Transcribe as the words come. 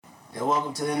Yeah,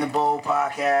 welcome to the In the Bowl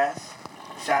podcast.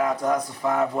 Shout out to Hustle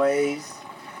Five Ways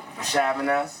for shabbing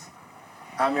us.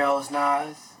 I'm your host,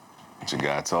 Naz.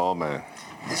 Jada Tallman.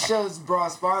 This show is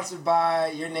sponsored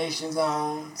by your nation's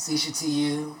own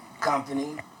CTU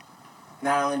company.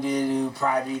 Not only do they do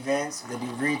private events, they do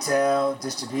retail,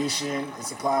 distribution, and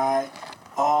supply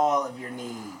all of your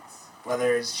needs.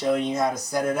 Whether it's showing you how to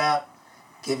set it up,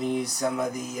 giving you some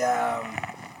of the,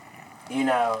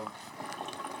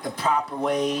 the proper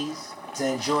ways to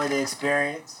enjoy the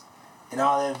experience, and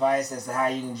all the advice as to how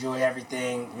you enjoy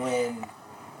everything when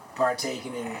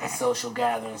partaking in a social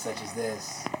gathering such as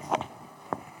this.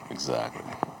 Exactly.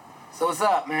 So what's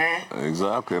up, man?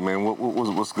 Exactly. I mean,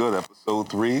 what's good? Episode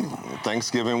 3,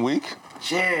 Thanksgiving week.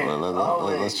 Cheers.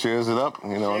 Let's cheers it up.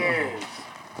 Cheers.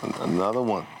 Another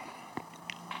one.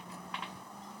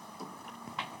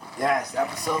 Yes,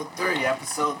 episode 3.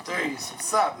 So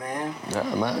what's up, man? Yeah,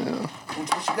 man.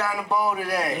 What you got in the bowl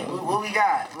today? What we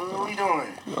got? What we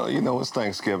doing? It's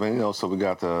Thanksgiving. So we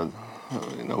got the,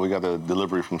 we got the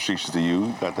delivery from Shisha to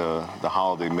You. Got the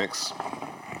holiday mix.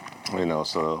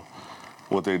 So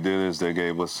what they did is they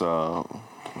gave us,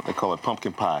 they call it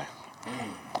pumpkin pie.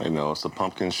 It's a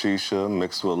pumpkin shisha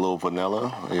mixed with a little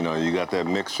vanilla. You got that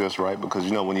mix just right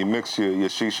because, when you mix your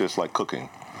shisha, it's like cooking.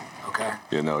 Okay.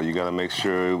 You got to make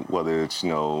sure whether it's,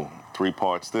 3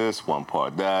 parts this, 1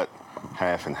 part that,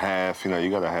 half and half. You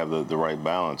got to have the right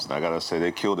balance. And I got to say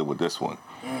they killed it with this one.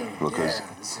 Because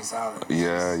this is solid.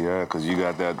 Yeah, because you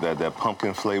got that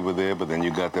pumpkin flavor there, but then you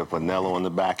got that vanilla on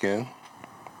the back end.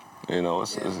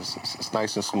 It's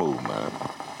nice and smooth, man.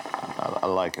 I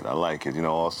like it.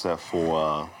 All set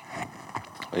for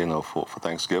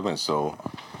Thanksgiving. So,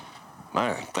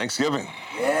 man, Thanksgiving.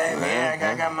 Yeah, man.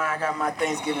 I got my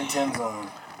Thanksgiving Timbs on.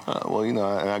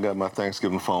 And I got my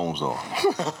Thanksgiving foams on.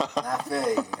 I feel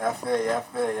you.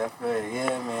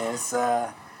 Yeah, man. It's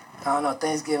I don't know.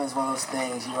 Thanksgiving is one of those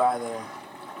things you either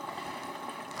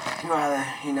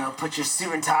put your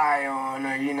suit and tie on,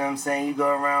 or you go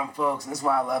around folks, and that's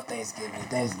why I love Thanksgiving.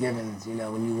 Thanksgiving is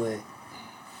when you with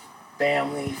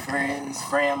family, friends,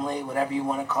 whatever you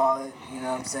want to call it.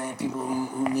 People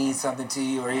who need something to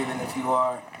you, or even if you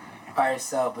are by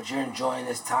yourself, but you're enjoying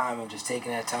this time of just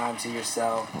taking that time to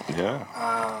yourself. Yeah.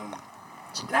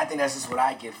 And I think that's just what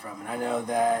I get from it. I know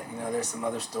that, there's some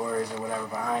other stories or whatever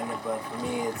behind it, but for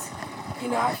me, it's,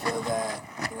 I feel that,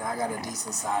 I got a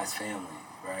decent-sized family,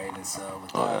 right? And so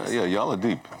with us... yeah, y'all are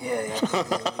deep. Yeah,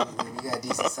 we got a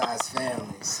decent-sized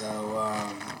family. So,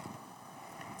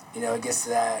 it gets to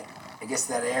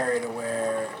that area to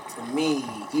where, for me,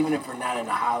 even if we're not in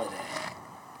a holiday,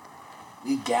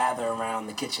 we gather around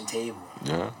the kitchen table.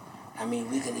 Yeah. I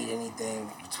mean, we can eat anything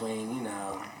between,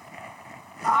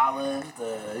 olives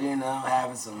to,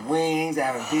 having some wings,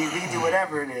 having beef. We can do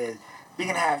whatever it is. We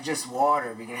can have just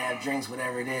water. We can have drinks,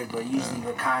 whatever it is. But usually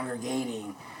we're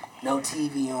congregating. No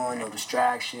TV on, no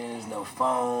distractions, no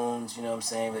phones. You know what I'm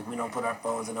saying? Like, we don't put our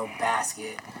phones in no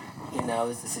basket.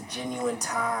 It's just a genuine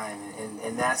time.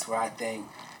 And that's where I think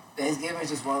Thanksgiving is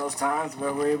just one of those times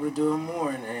where we're able to do it more.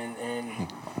 And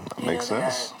makes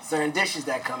sense. Certain dishes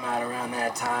that come out around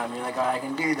that time. You're like, oh, I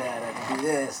can do that. I can do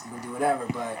this. You can do whatever.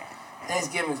 But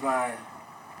Thanksgiving is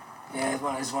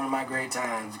it's one of my great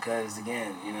times because,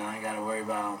 again, I ain't got to worry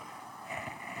about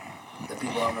the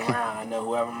people I'm around. I know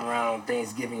whoever I'm around on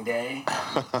Thanksgiving Day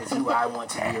is who I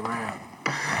want to be around.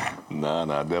 Nah,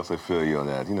 I definitely feel you on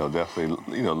that.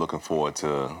 Definitely, looking forward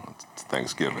to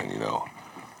Thanksgiving,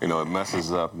 it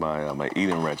messes up my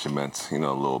eating regiment, a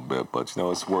little bit, but,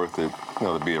 it's worth it,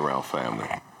 to be around family.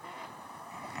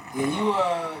 Yeah,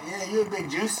 you a big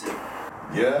juicer.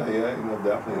 Yeah,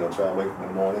 definitely, try to wake up in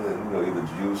the morning and, either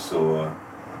juice or,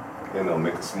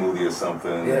 make a smoothie or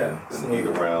something. Yeah. And eat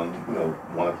around,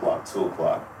 1 o'clock, 2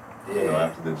 o'clock,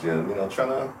 after the gym,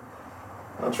 trying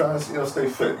to, stay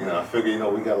fit. I figure,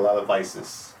 we got a lot of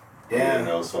vices.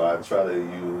 Yeah. So I try to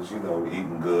use,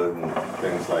 eating good and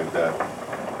things like that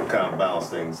to kind of balance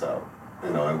things out.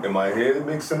 In my head it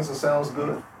makes sense and sounds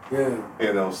good.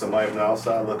 Yeah. Somebody from the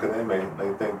outside looking in may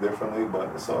think differently, but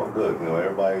it's all good.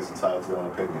 Everybody's entitled to their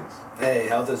own opinions. Hey,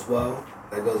 health as well.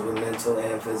 That goes with mental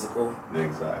and physical.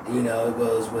 Exactly. It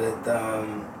goes with,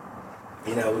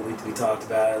 we talked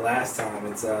about it last time.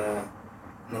 It's,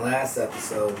 in the last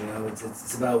episode,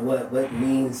 it's about what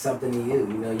means something to you.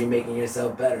 You're making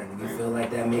yourself better. And if you feel like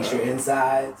that makes your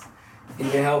insides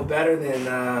and your health better, then,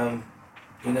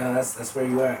 that's where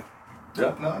you are.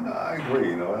 Yeah, no, I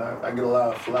agree. I get a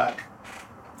lot of flack,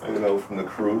 from the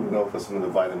crew, for some of the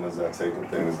vitamins I take and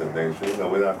things of that nature.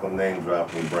 We're not going to name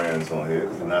drop any brands on here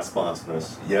because they're not sponsoring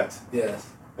us yet. Yes.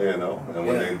 You know, and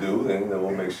when they do, then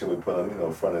we'll make sure we put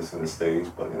them, front and center stage.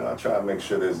 But I try to make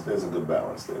sure there's a good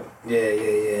balance there.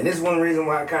 Yeah. And this is one reason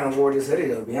why I kind of wore this hoodie,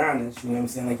 to be honest. You know what I'm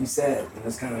saying? Like you said,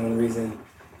 that's kind of one reason.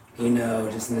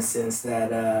 Just in the sense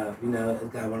that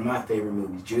it's got one of my favorite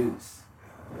movies, Juice.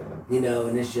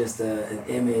 And it's just an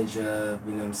image of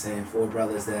four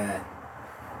brothers that.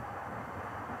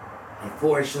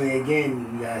 Unfortunately,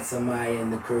 again, you got somebody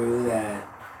in the crew that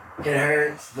it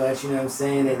hurts, but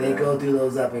that they go through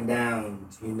those up and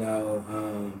downs,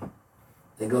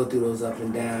 they go through those up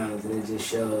and downs, and it just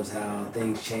shows how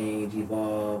things change,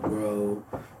 evolve, grow,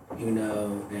 and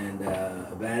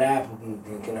a bad apple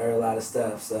can hurt a lot of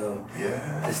stuff. So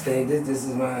this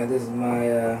is my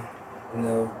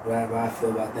what I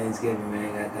feel about Thanksgiving,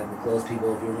 man. Got the close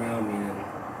people if you're around me,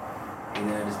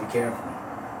 and just be careful.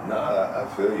 No, I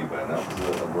feel you, man. That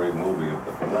was a great movie.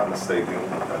 If I'm not mistaken,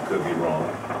 I could be wrong.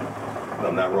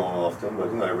 I'm not wrong often,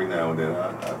 but every now and then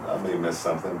I may miss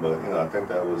something. But I think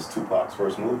that was Tupac's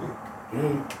first movie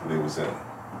that he was in.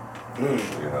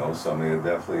 So I mean, it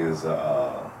definitely is.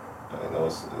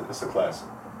 It's a classic.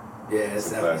 Yeah,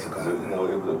 it's a classic because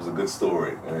it was a good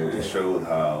story, and it showed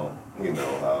how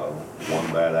how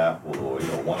one bad apple or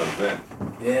one event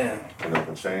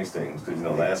can change things. Because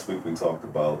last week we talked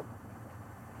about.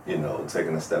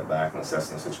 Taking a step back and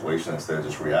assessing the situation instead of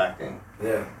just reacting.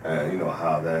 Yeah. And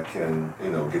how that can,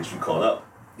 get you caught up.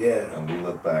 Yeah. And we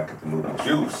look back at the movie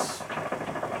Juice.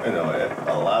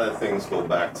 A lot of things go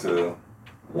back to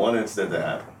one incident that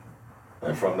happened.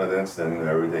 And from that incident,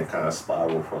 everything kind of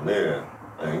spiraled from there.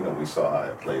 And, we saw how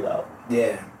it played out.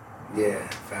 Yeah. Yeah.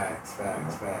 Facts.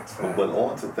 But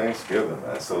on to Thanksgiving,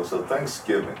 man. So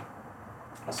Thanksgiving.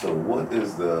 So what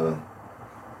is the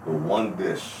one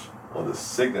dish or the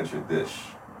signature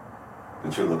dish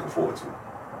that you're looking forward to?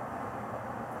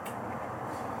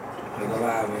 I'm not gonna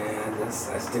lie, man. I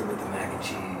stick with the mac and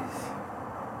cheese.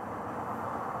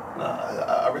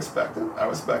 Nah, I respect it.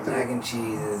 Mac and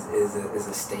cheese is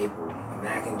a staple.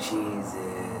 Mac and cheese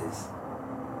is.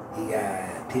 You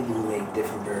got people who make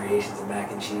different variations of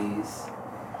mac and cheese.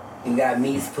 You got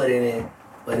meats put in it,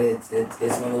 but it's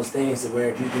one of those things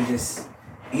where if you can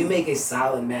you make a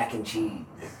solid mac and cheese.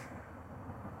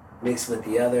 Mixed with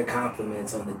the other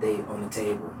compliments on the table.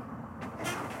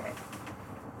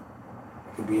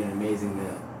 It could be an amazing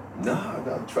meal.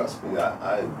 No, trust me,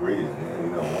 I agree.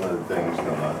 And, one of the things,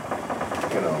 my,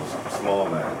 small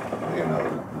man,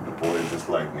 the boy is just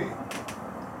like me.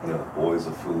 The boy's a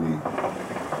foodie,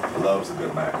 loves a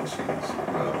good mac and cheese.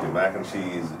 If your mac and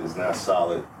cheese is not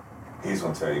solid, he's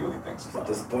gonna tell you what he thinks about it.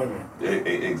 Disappointment.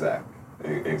 Exactly.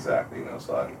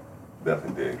 So I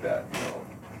definitely dig that.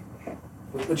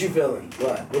 What you feeling?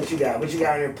 What you got? What you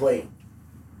got on your plate?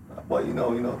 Well,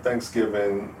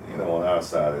 Thanksgiving, on our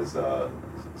side is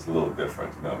it's a little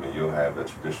different. You'll have the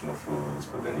traditional foods,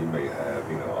 but then you may have,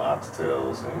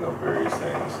 oxtails and, various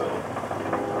things. So,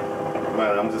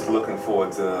 man, I'm just looking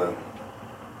forward to,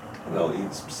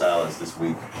 eating some salads this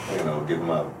week, getting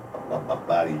my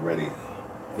body ready,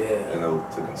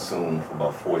 to consume for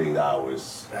about 48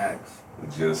 hours. Facts.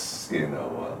 Just,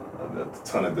 a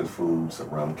ton of good food, some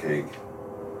rum cake,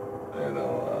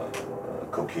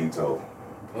 coquito.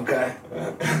 Okay.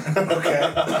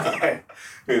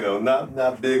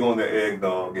 Not big on the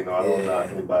eggnog. I don't knock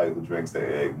anybody who drinks the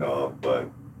eggnog, but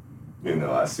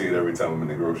I see it every time I'm in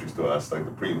the grocery store. It's like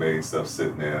the pre-made stuff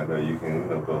sitting there. I know you can,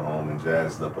 go home and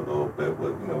jazz it up a little bit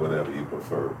with, whatever you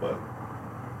prefer. But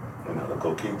the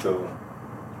coquito,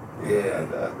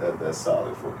 that's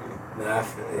solid for me. Nah, I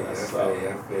feel you. I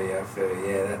feel you.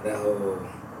 Yeah, that whole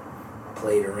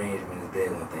plate arrangement is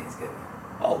big on Thanksgiving.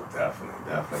 Oh,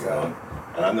 definitely. So,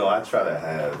 and I know I try to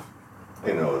have,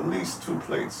 at least 2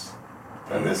 plates.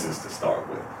 And this is to start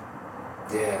with.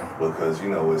 Yeah. Because,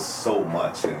 it's so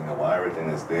much. And, while everything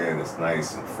is there and it's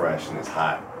nice and fresh and it's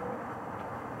hot,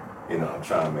 I'm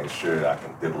trying to make sure I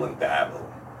can dibble and dabble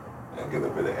and get a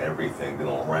bit of everything. Then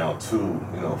on round 2,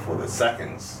 for the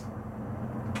seconds,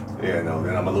 then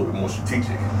I'm a little bit more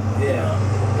strategic. Yeah.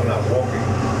 I'm not walking,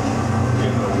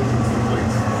 with the 2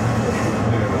 plates.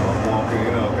 I'm walking,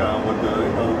 kind of with the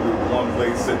 1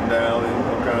 plate sitting down and,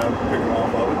 kind of picking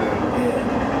off of it.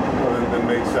 Then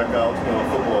may check out, a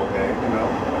football game,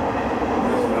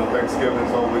 Thanksgiving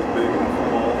is always big in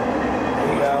football.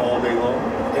 All day long.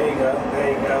 There you go.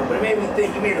 But it made me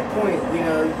think, you made a point,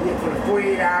 for the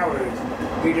 48 hours,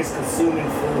 you're just consuming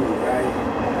food, right?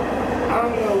 I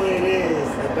don't know what it is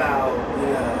about, I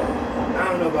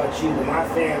don't know about you, but my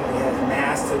family has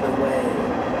mastered the way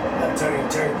of turning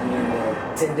turkey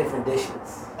into 10 different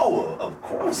dishes. Oh, well, of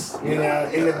course. You know,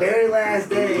 and the very last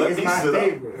day is my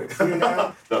favorite. You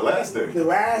know? The last day? The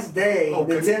last day,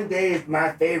 okay. the 10th day is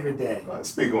my favorite day. All right,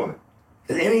 speak on it.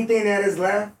 Because anything that is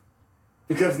left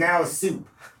becomes now a soup.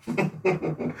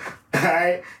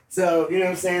 Alright? So, you know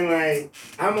what I'm saying? Like,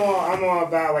 I'm all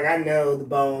about, like, I know the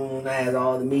bone has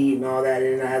all the meat and all that,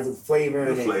 and it has a flavor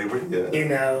in it. Yeah. You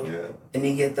know? Yeah. And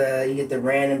you get the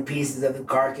random pieces of the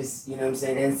carcass, you know what I'm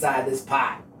saying, inside this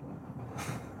pot.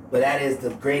 But that is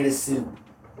the greatest soup.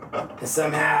 And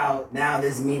somehow, now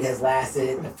this meat has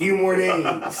lasted a few more days. You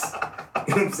know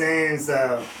what I'm saying?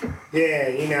 So, yeah,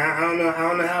 you know, I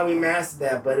don't know how we mastered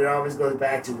that, but it always goes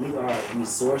back to we are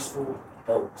resourceful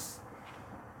folks.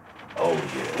 Oh,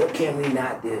 yeah. What can we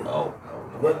not do? Oh, no.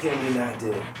 What can we not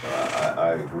do?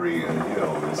 I agree, and, you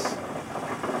know,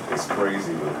 it's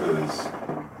crazy because,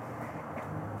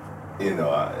 you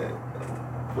know,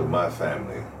 with my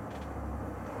family,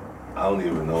 I don't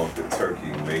even know if the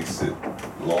turkey makes it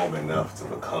long enough to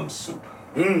become soup.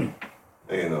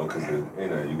 You know, because, you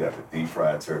know, you got the deep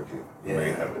fried turkey. You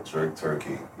may have a jerk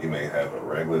turkey. You may have a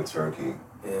regular turkey.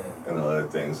 And other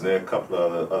things. And there are a couple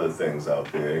of other things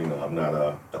out there. You know, I'm not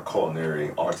a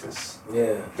culinary artist.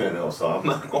 You know, so I'm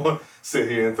not going to sit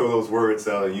here and throw those words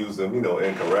out and use them, you know,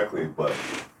 incorrectly. But,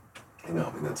 you know,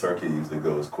 I mean, the turkey usually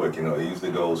goes quick. You know, it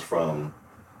usually goes from,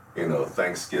 you know,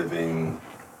 Thanksgiving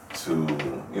to,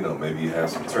 you know, maybe you have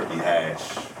some turkey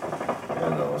hash. You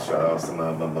know, shout outs to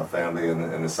my family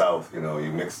in the South. You know,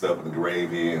 you mix it up with the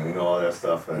gravy and, you know, all that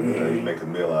stuff. And, you know, you make a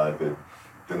meal out of it.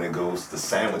 Then it goes to the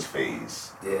sandwich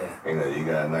phase. You know, you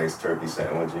got a nice turkey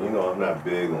sandwich. And, you know, I'm not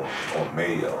big on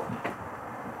mayo.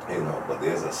 You know, but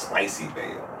there's a spicy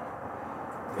mayo.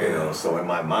 You know, so in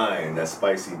my mind, that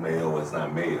spicy mayo is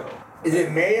not mayo. Is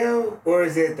it mayo or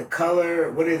is it the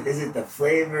color? What is it the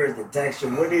flavor, the texture?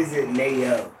 What is it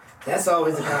mayo? That's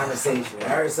always a conversation. I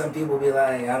heard some people be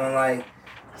like, I don't like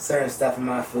certain stuff in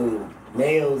my food.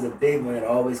 Mayo is a big one that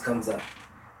always comes up.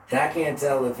 And I can't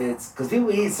tell if it's, because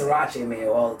people eat sriracha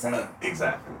mayo all the time.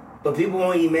 Exactly. But people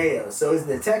won't eat mayo. So is it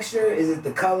the texture? Is it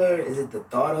the color? Is it the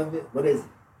thought of it? What is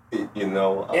it? You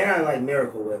know... and I like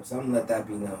Miracle Whip, so I'm going to let that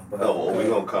be known. But, we're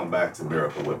going to come back to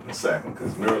Miracle Whip in a second,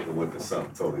 because Miracle Whip is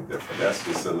something totally different. That's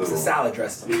just a little... It's a salad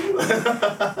dressing.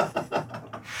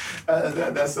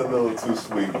 That's a little too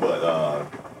sweet, but,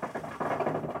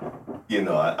 you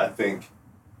know, I think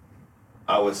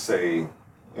I would say,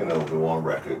 you know, go on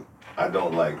record, I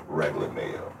don't like regular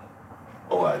mayo,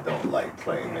 or I don't like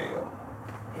plain mayo.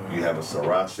 You have a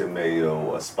sriracha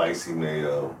mayo, a spicy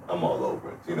mayo, I'm all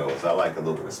over it. You know, so I like a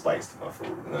little bit of spice to my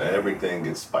food. You know, everything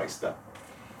gets spiced up.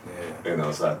 You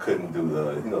know, so I couldn't do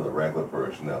the, you know, the regular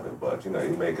version of it. But, you know,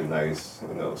 you make a nice,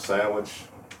 you know, sandwich.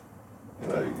 You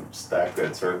know, you stack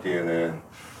that turkey in there.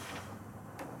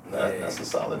 That's a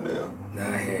solid meal.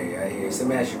 Nah, I hear you. So let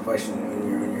me ask you a question when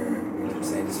you're, you know what I'm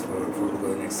saying, just before we go to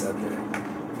the next subject.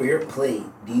 For your plate,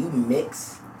 do you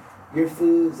mix your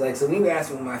foods? Like, so when you asked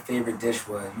me what my favorite dish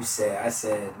was, I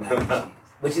said mac and cheese,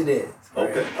 which it is. Right?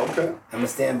 Okay. I'm gonna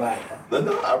stand by that.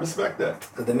 No, I respect that.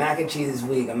 Cause the mac and cheese is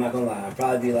weak. I'm not gonna lie. I'd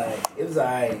probably be like, it was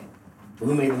alright. But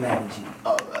who made the mac and cheese?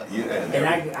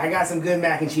 And I got some good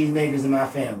mac and cheese makers in my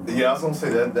family. Yeah, I was gonna say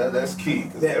that's key.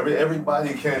 Cause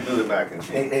everybody can't do the mac and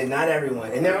cheese. And not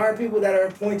everyone. And there are people that are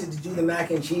appointed to do the mac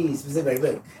and cheese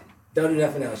specifically. Look, don't do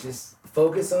nothing else. Just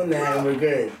focus on that and we're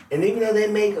good. And even though they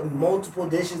make multiple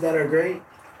dishes that are great,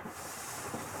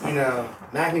 you know,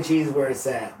 mac and cheese is where it's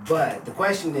at. But the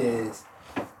question is,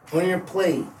 on your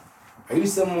plate, are you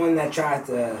someone that tries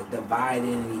to divide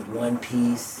it and eat one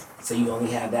piece so you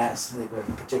only have that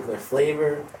particular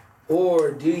flavor?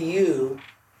 Or do you,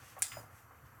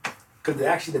 because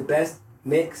actually the best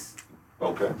mix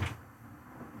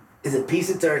is a piece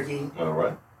of turkey. All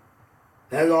right.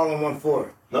 That's all in one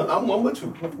fork. No, I'm with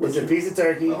you. It's a piece of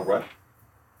turkey. All right.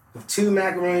 With 2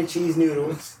 macaroni and cheese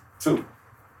noodles. 2.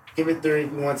 Give it 3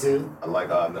 if you want to. I like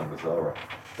odd numbers. All right.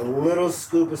 A little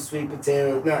scoop of sweet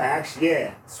potatoes. No, actually,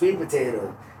 yeah, sweet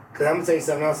potatoes. Because I'm going to tell you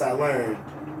something else I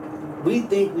learned. We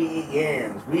think we eat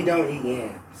yams. We don't eat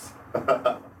yams.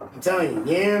 I'm telling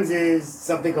you, yams is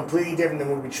something completely different than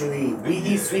what we truly eat. We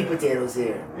eat sweet potatoes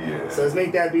here. So let's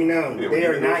make that be known. They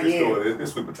are not yams. They're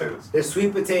sweet potatoes. They're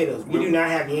sweet potatoes. We do not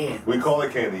have yams. We call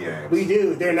it candy yams. We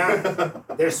do. They're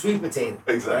not. They're sweet potatoes.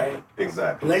 Exactly. Right?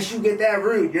 Exactly. Unless you get that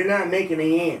root, you're not making a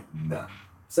yam. No.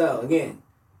 So, again,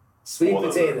 sweet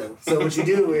potato. So what you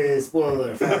do is,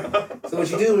 spoiler alert. So what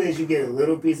you do is you get a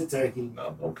little piece of turkey.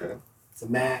 Okay.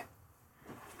 Some mac.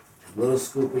 A little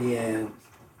scoop of yams.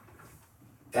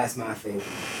 That's my favorite.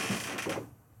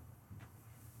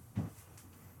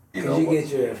 You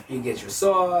get your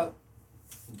salt,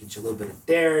 You get your little bit of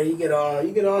dairy. You get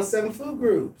all 7 food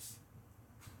groups.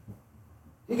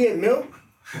 You get milk.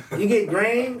 You get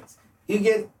grains. You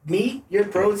get meat, your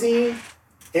protein,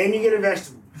 and you get a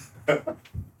vegetable.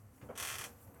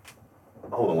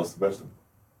 Hold on, what's the vegetable?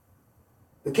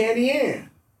 The candy yam.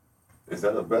 Is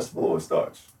that a vegetable or a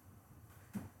starch?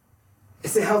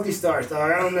 It's a healthy starch,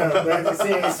 dog. I don't know, but I'm just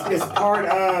saying it's part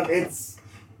of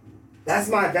that's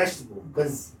my vegetable.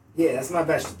 That's my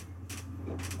vegetable.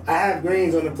 I have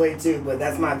greens on the plate too, but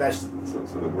that's my vegetable.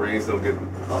 So the greens don't get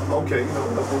okay.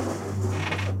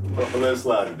 Let's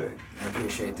slide today. I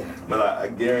appreciate that. But I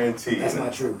guarantee that's my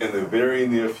truth. In the very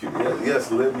near future, yes,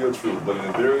 live your truth. But in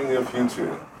the very near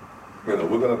future, we're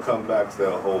gonna come back to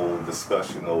that whole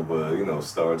discussion over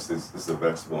starch is a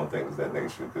vegetable and things of that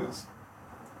nature because.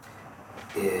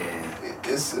 Yeah.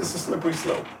 It's a slippery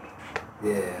slope.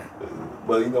 Yeah.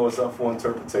 But it's up for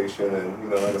interpretation, and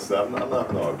like I said, I'm not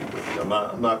going to argue with you.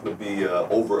 I'm not going to be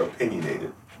over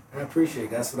opinionated. I appreciate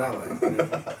it. That's what I like.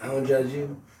 I don't judge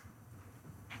you.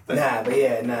 That's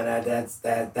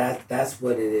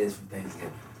what it is for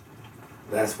Thanksgiving.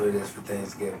 That's what it is for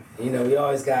Thanksgiving. We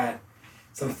always got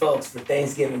some folks for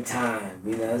Thanksgiving time.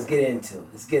 Let's get into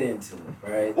it,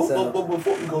 right? Well,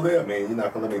 before we go there, man, you're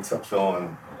not going to let me touch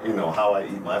on how I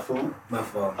eat my food? My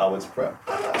fault. How it's prepped.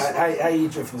 I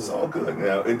eat your food. It's all good.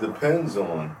 Now, it depends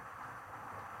on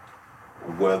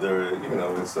whether,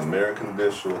 it's an American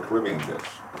dish or a Caribbean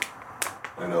dish.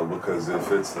 Because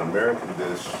if it's an American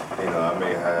dish, I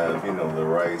may have, the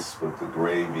rice with the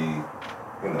gravy,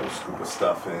 scoop of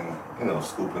stuffing,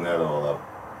 scooping that all up,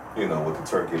 with the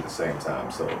turkey at the same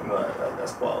time. So,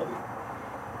 that's quality.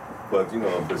 But,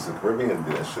 if it's a Caribbean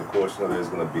dish, of course, there's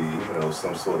going to be,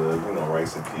 some sort of,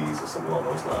 rice and peas or something along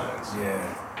those lines.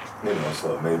 Yeah.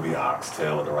 So it may be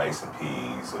oxtail with the rice and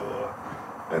peas or,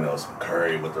 some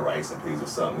curry with the rice and peas or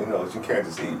something. You can't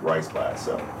just eat rice by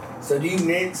itself. So do you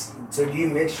mix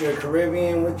your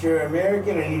Caribbean with your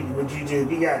American, or would you do,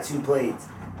 if you got 2 plates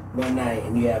one night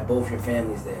and you have both your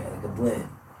families there, like a blend,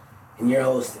 and you're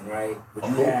hosting, right? Would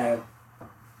you have...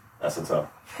 That's a tough.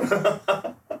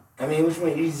 I mean, which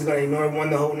one? You just gonna ignore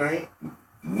one the whole night?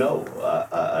 No,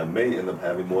 I may end up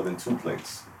having more than 2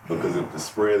 plates because if the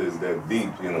spread is that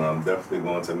deep, I'm definitely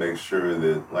going to make sure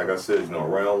that, like I said,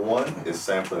 round 1 is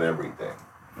sampling everything.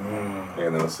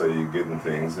 So you're getting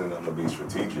things, and I'm gonna be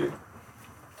strategic.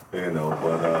 But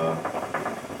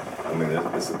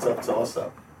it's a tough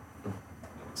toss-up.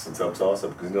 It's a tough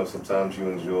toss-up because sometimes you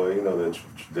enjoy the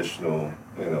traditional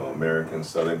American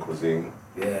Southern cuisine.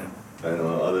 Yeah. And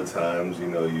other times,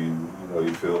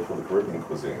 you feel for the Caribbean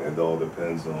cuisine. It all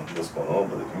depends on what's going on.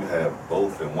 But if you have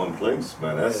both in one place,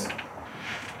 man,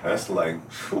 that's like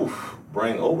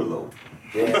brain overload.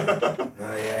 Yeah.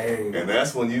 I hear you. And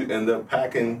that's when you end up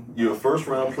packing your first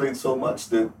round plate so much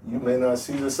that you may not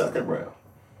see the second round.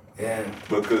 Yeah.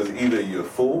 Because either you're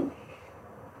full,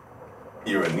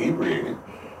 you're inebriated,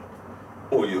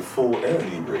 or you're full and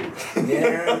inebriated.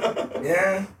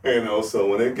 Yeah. So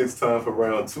when it gets time for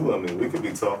round 2, we could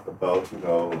be talking about,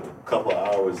 a couple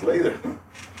hours later.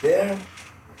 Yeah,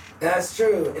 that's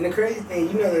true. And the crazy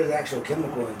thing, there's actual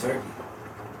chemical in turkey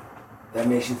that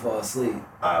makes you fall asleep.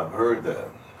 I've heard that.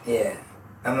 Yeah.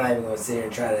 I'm not even going to sit here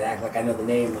and try to act like I know the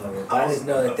name of it. I just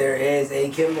know that there is a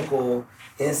chemical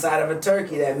inside of a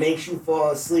turkey that makes you fall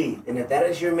asleep. And if that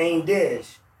is your main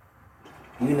dish,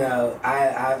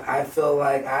 I feel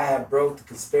like I have broke the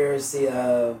conspiracy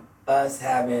of us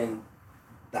having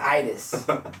the itis.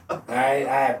 All right?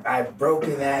 I've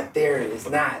broken that theory. It's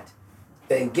not.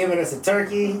 They're giving us a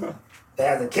turkey that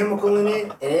has a chemical in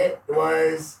it, and it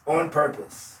was on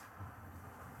purpose.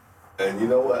 And you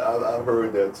know what? I've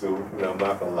heard that too. I'm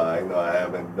not going to lie. I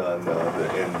haven't done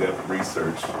the in-depth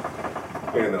research,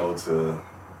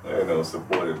 to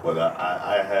support it. But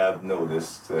I have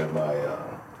noticed in my...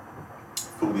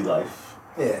 foodie life.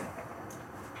 Yeah.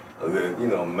 That,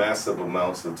 massive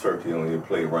amounts of turkey on your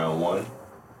plate round 1,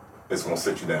 it's going to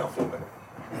sit you down for a minute.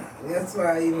 That's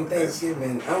why even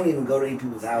Thanksgiving, I don't even go to eat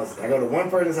people's houses. I go to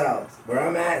one person's house. Where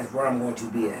I'm at is where I'm going to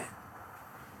be at.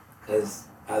 Because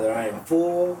either I am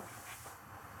full,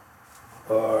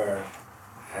 or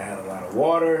I had a lot of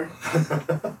water,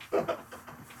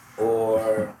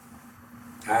 or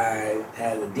I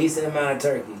had a decent amount of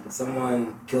turkey, but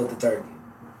someone killed the turkey.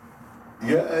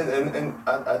 Yeah, and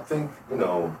I think,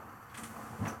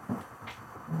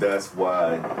 that's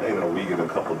why, we get a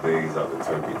couple days out of the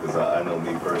turkey, because I know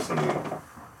me personally,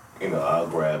 I'll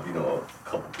grab, a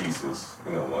couple pieces,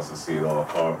 once I see it all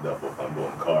carved up, if I'm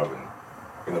doing carving,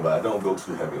 but I don't go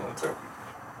too heavy on the turkey.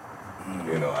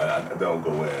 I don't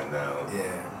go in now.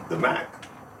 Yeah. The mac,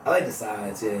 I like the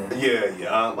sides, yeah.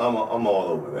 Yeah. I'm all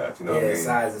over that. You know what I mean? Yeah,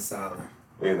 sides are solid.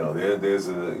 You know, there's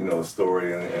a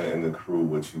story in the crew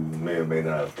which you may or may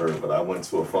not have heard, but I went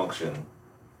to a function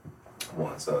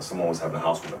once. Someone was having a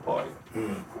housewarming party,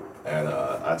 and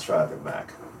I tried the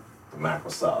Mac. The Mac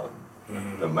was solid.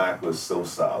 The Mac was so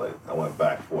solid. I went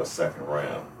back for a second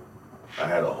round. I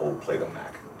had a whole plate of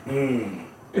Mac.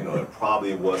 You know, it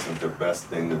probably wasn't the best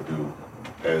thing to do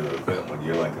at an event when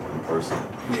you're like a new person.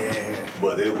 Yeah.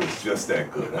 But it was just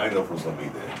that good. I didn't know if it was gonna be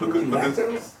there.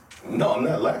 Lactose? No, I'm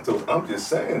not lactose. I'm just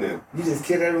saying that. You just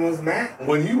kid everyone's Mac?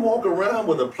 When you walk around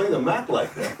with a plate of Mac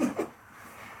like that,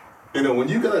 you know, when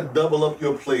you gotta double up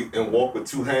your plate and walk with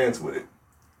two hands with it,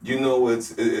 you know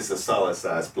it's a solid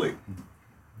sized plate.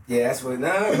 Yeah, that's what.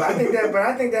 No, but I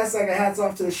think that's like a hats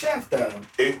off to the chef, though.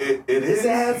 It It's is.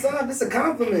 a hats off. It's a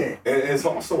compliment. And it's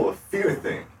also a fear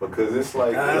thing because it's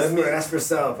like That's for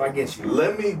self. I get you.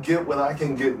 let me get what I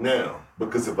can get now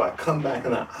because if I come back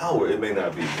in an hour, it may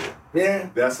not be there. Yeah.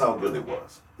 That's how good it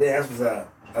was. Yeah, that's what's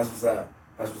up. That's what's up.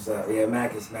 That's what's up. Yeah,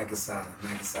 Mac is solid.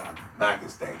 Mac is solid. Mac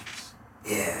is dangerous,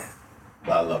 Yeah.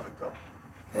 but I love it though.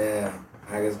 Yeah.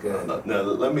 Mac is good. Now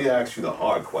let me ask you the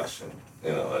hard question.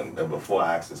 You know, and before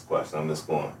I ask this question, I'm just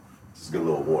going to get a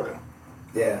little water.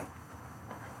 Yeah.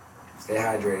 Stay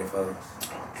hydrated, folks.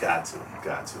 Got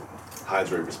to.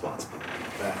 Hydrate responsibly.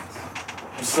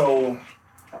 Facts. So,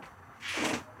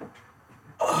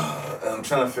 I'm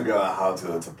trying to figure out how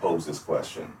to pose this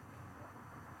question.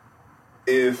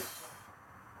 If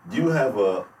you have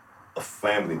a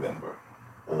family member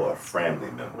or a family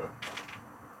member,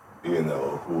 you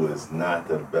know, who is not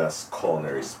the best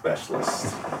culinary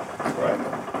specialist, right?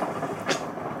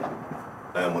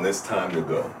 And when it's time to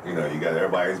go, you know, you got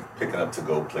everybody's picking up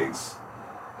to-go plates,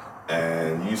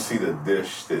 and you see the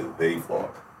dish that they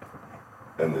bought,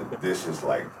 and the dish is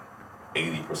like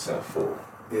 80% full.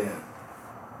 Yeah.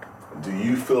 Do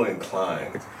you feel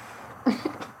inclined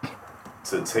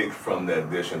to take from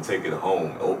that dish and take it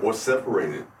home or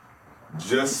separate it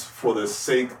just for the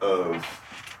sake of,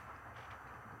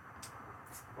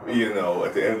 you know,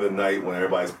 at the end of the night when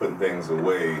everybody's putting things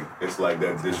away, it's like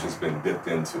that dish has been dipped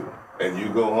into. And you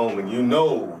go home and you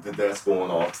know that that's going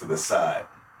off to the side.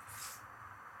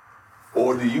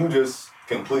 Or do you just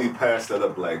completely pass that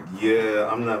up like, yeah,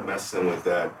 I'm not messing with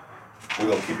that. We're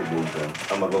going to keep it moving.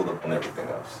 I'm going to load up on everything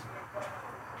else.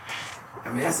 I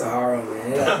mean, that's a hard one,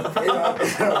 man.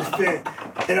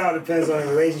 It all depends on the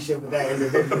relationship with that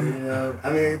individual, you know. I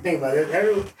mean, think about it.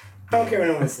 I don't care what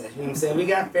anyone says, you know what I'm saying? We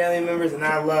got family members, and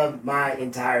I love my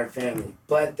entire family.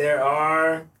 But there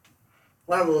are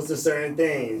levels to certain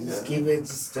things. Just keep it,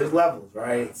 there's levels,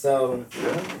 right? So,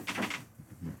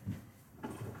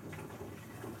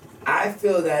 I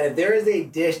feel that if there is a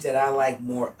dish that I like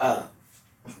more of,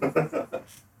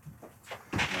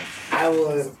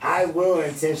 I will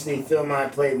intentionally fill my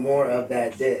plate more of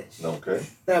that dish. Okay.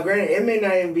 Now, granted, it may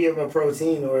not even be of a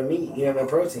protein or a meat, you know, a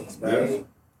protein, right? Yes.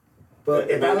 But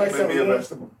if I like something, a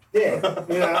vegetable. Yeah,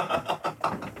 you know.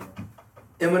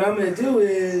 And what I'm gonna do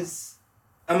is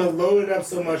I'm gonna load it up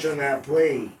so much on that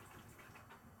plate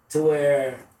to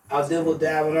where I'll dibble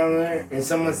dabble on there, and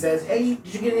someone says, "Hey,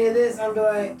 did you get any of this?" I'll be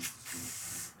like,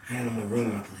 "I had no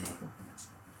room on my plate."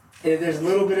 And if there's a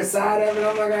little bit of side of it,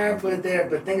 I'm like, I put it there.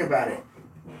 But think about it.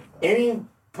 Any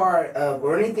part of,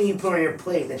 or anything you put on your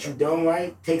plate that you don't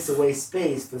like takes away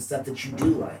space for stuff that you do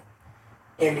like.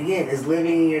 And again, it's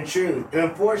living in your truth. And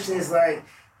unfortunately, it's like,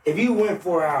 if you went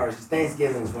 4 hours, because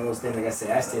Thanksgiving is one of those things, like I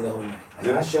said, I stay the whole night.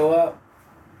 Like I show up,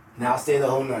 and I'll stay the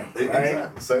whole night, right?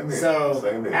 Exactly. Same here.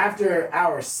 So after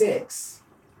hour 6,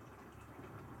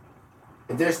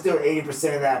 if there's still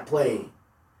 80% of that plate,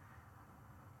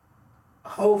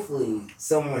 hopefully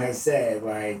someone has said,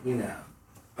 like, you know,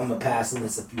 I'm going to pass on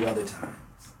this a few other times.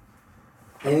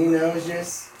 And, you know, it's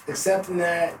just accepting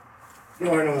that you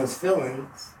don't hurt no one's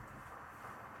feelings.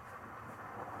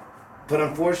 But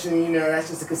unfortunately, you know, that's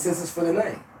just a consensus for the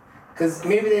night. Because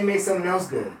maybe they made something else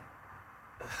good.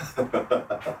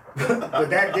 But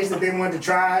that dish that they wanted to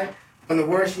try on the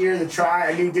worst year to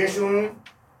try a new dish on,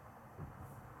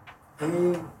 I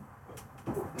mean,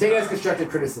 take it as constructive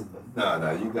criticism.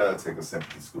 No, you gotta take a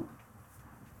sympathy scoop.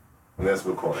 And that's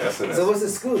what we call it. SNS. So what's a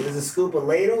scoop? Is a scoop a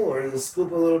ladle or is a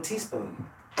scoop a little teaspoon?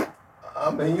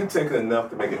 I mean, you take enough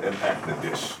to make an impact in the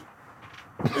dish.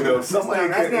 You know, if somebody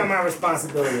that's not my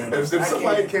responsibility. If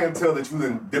somebody can't tell that you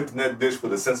done dipped in that dish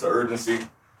with a sense of urgency,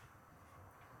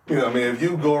 you know, I mean, if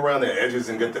you go around the edges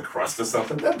and get the crust or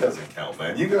something, that doesn't count,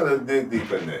 man. You gotta dig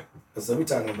deep in there. So we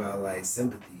talking about like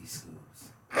sympathy scoops.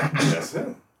 That's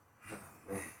it.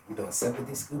 You doing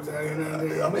sympathy scoops out here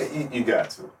nowadays? I mean, you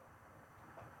got to.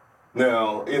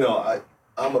 Now, you know,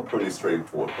 I'm a pretty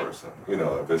straightforward person. You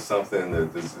know, if it's something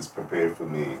that is prepared for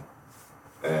me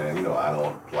and, you know, I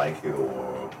don't like it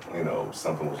or, you know,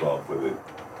 something was off with it,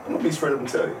 I'm gonna be straight up and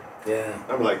tell you. Yeah.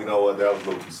 I'm like, you know what, that was a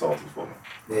little too salty for me.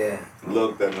 Yeah.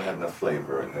 Look, that didn't have enough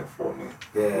flavor in it for me.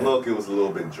 Yeah. Look, it was a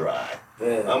little bit dry.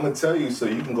 Yeah. I'm gonna tell you so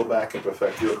you can go back and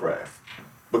perfect your craft.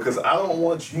 Because I don't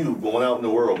want you going out in the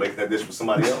world making that dish for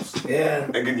somebody else. Yeah.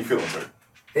 And getting your feelings hurt.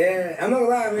 Yeah, I'm not gonna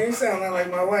lie, man. You sound like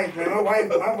my wife, man. My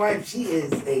wife, she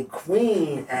is a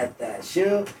queen at that.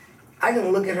 I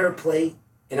can look at her plate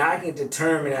and I can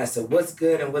determine as to what's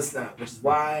good and what's not, which is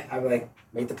why I be like,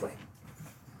 make the plate.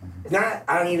 If not,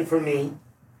 I don't need it for me.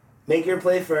 Make your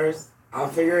plate first. I'll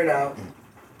figure it out.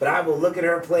 But I will look at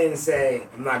her plate and say,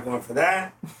 I'm not going for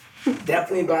that.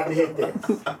 Definitely about to hit this.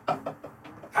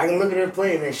 I can look at her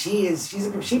plate and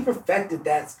she perfected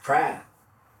that craft.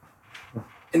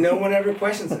 And no one ever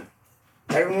questions her.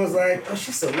 Everyone's like, oh,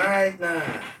 she's so nice. Nah,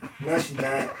 no, she's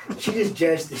not. She just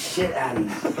judged the shit out of you.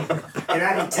 And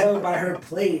I can tell by her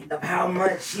plate of how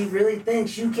much she really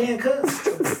thinks you can't cook.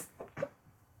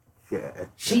 Yeah.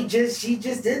 She just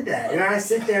did that. And I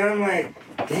sit there and I'm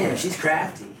like, damn, she's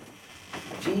crafty.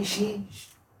 She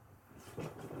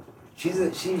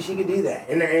could do that.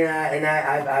 And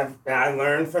I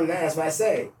learned from that. That's what I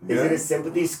say. Is it a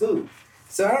sympathy scoop?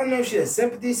 So I don't know if she has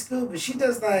sympathy scoop, but she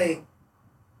does like,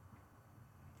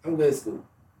 I'm good scoop.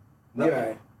 No. You're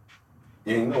right.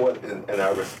 Yeah, you know what? And I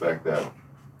respect that.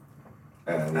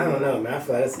 And, I don't know, man. I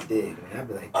feel like that's a dig, man. I'd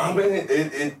be like, I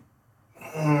mean,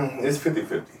 it's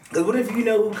 50-50. Because what if you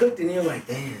know who cooked it and you're like,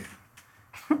 damn.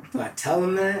 Do I tell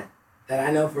them that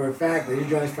I know for a fact that your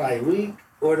joint's probably weak?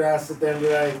 Or do I sit there and be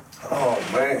like, oh,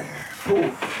 man.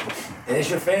 Oof. And it's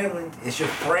your family. It's your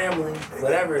family.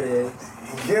 Whatever it is.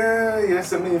 Yeah,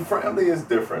 yes. I mean, family is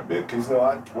different, because, you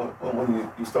know,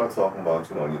 when you start talking about,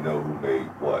 you know who made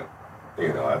what,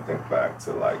 you know, I think back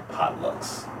to, like,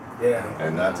 potlucks. Yeah.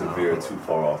 And not to veer too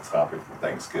far off topic for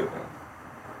Thanksgiving.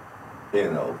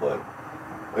 You know, but,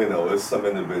 you know, there's some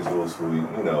individuals who,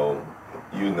 you know,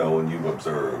 and you've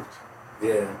observed.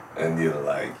 Yeah. And you're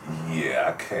like,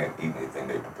 yeah, I can't eat anything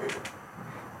they prepared.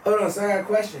 Hold on, so I got a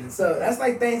question. So that's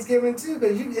like Thanksgiving too,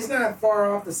 because it's not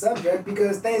far off the subject,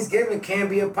 because Thanksgiving can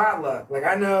be a potluck. Like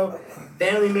I know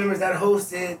family members that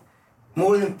hosted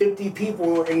more than 50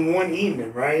 people in one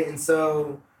evening, right? And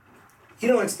so you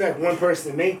don't expect one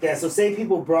person to make that. So say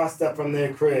people brought stuff from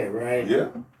their crib, right? Yeah.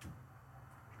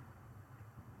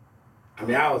 I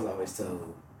mean, I was always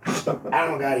told, I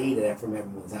don't gotta eat that from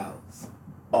everyone's house.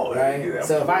 Oh, right? Yeah,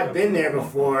 so if I've been there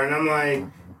before and I'm like,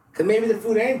 because maybe the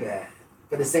food ain't bad.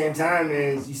 But at the same time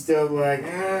is you still like,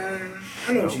 I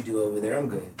know what you do over there. I'm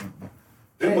good.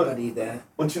 I ain't about to eat that.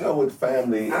 But you know, with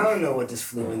family... I don't know what just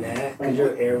flew in that because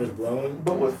your air was blowing.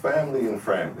 But with family and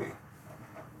family,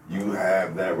 you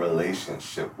have that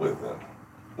relationship with them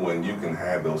when you can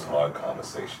have those hard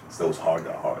conversations, those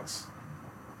heart-to-hearts.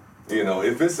 You know,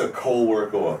 if it's a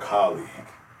co-worker or a colleague,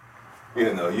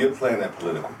 you know, you're playing that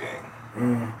political game.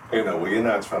 Mm. You know, where you're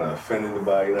not trying to offend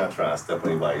anybody, you're not trying to step on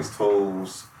anybody's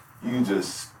toes. You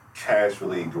just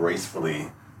casually,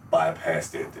 gracefully bypass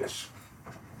their dish.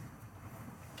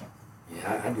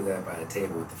 Yeah, I do that by the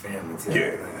table with the family too.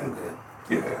 Yeah. Like, I'm good.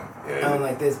 Yeah. I don't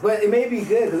like this. But it may be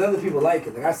good because other people like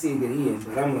it. Like, I see it get eaten,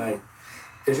 but I'm like,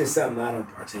 it's just something I don't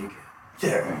partake in.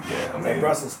 Yeah. I mean, like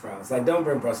Brussels sprouts. Like, don't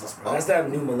bring Brussels sprouts. That's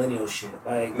that new millennial shit.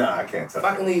 Like, nah, I can't touch if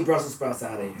I can leave Brussels sprouts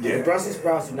out of here. Yeah. The Brussels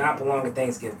sprouts do not belong at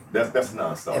Thanksgiving. That's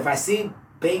non-stop. If I see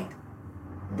baked,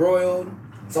 broiled,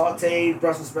 sauteed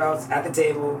Brussels sprouts at the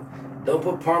table, don't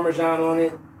put Parmesan on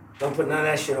it. Don't put none of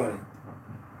that shit on it.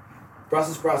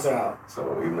 Brussels sprouts are out.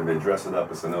 So even if they dress it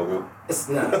up, it's a no-go? It's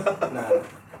no.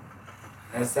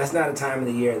 That's not a time of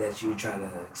the year that you try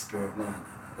to experiment. No.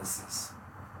 This is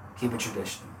keep it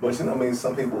traditional. But you know, I mean,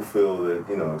 some people feel that,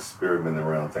 you know, experimenting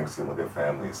around Thanksgiving with their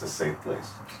family is a safe place.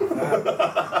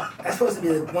 That's supposed to be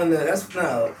the one that,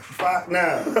 no.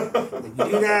 If you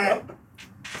do that,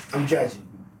 I'm judging.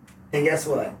 And guess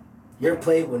what? Your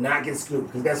plate will not get scooped.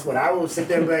 Because guess what? I will sit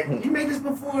there and be like, you made this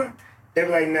before? They'll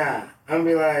be like, nah. I'm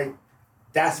be like,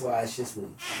 that's why it's just weak.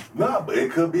 Nah, but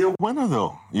it could be a winner,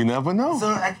 though. You never know.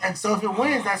 So if it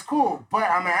wins, that's cool. But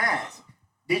I'm going to ask,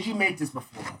 did you make this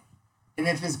before? And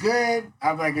if it's good,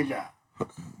 I'll be like, good job.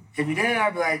 If you didn't,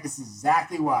 I'll be like, this is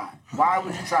exactly why. Why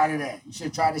would you try today? You should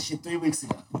have tried this shit 3 weeks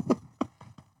ago.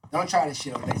 Don't try this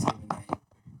shit on Thanksgiving night.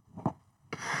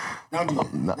 Don't do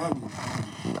that. Don't do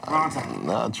that. Wrong time.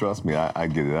 Nah, trust me, I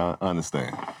get it. I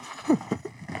understand.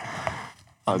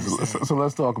 So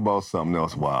let's talk about something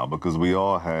else wild, because we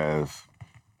all have,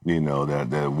 you know,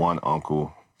 that one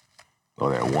uncle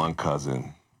or that one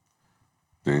cousin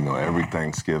Every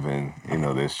Thanksgiving,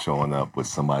 they're showing up with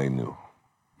somebody new.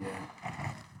 Yeah.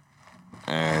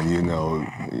 And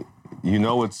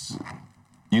what's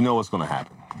going to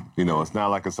happen. It's not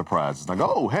like a surprise. It's like,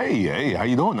 oh, hey, how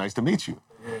you doing? Nice to meet you.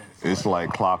 Yeah. It's like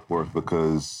clockwork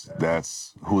because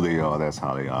that's who they are. That's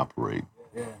how they operate.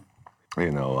 Yeah.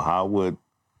 How would,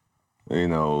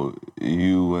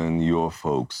 you and your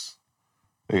folks,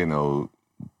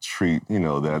 treat,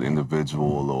 that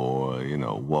individual or,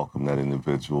 welcome that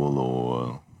individual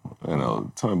or,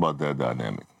 tell me about that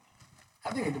dynamic.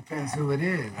 I think it depends who it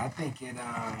is. I think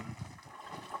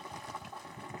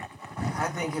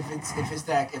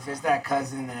if it's that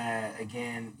cousin that,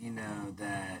 again,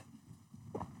 that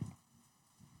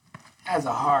has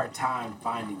a hard time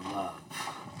finding love.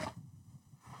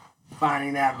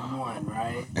 Finding that one,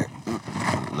 right?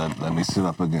 Let me sit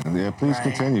up again. Yeah, please right?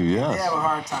 continue, yes. They have a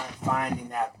hard time finding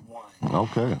that one.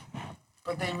 Okay.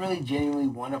 But they really genuinely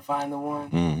want to find the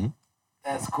one. Mm-hmm.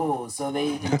 That's cool. So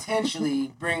they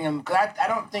intentionally bring them, because I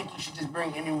don't think you should just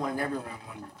bring anyone and everyone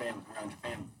around your family.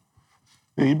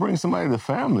 Yeah, you bring somebody to the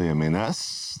family. I mean,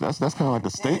 that's kind of like a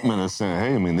statement of saying,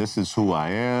 hey, I mean, this is who I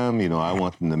am. I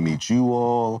want them to meet you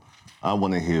all. I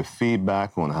want to hear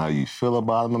feedback on how you feel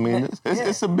about them. I mean,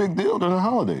 it's a big deal during the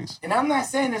holidays. And I'm not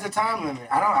saying there's a time limit.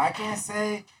 I can't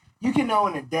say, you can know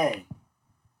in a day.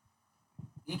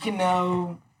 You can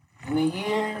know in a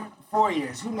year, 4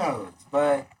 years, who knows?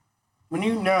 But when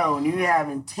you know and you have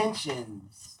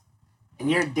intentions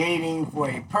and you're dating for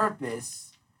a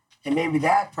purpose, and maybe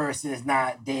that person is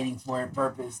not dating for a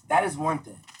purpose, that is one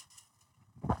thing.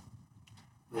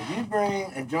 But if you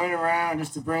bring a joint around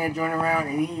just to bring a joint around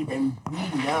and we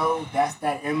know that's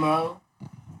that MO,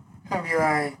 I'll be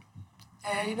like, hey,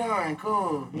 how you doing?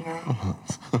 Cool,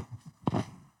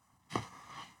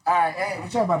 All right, hey,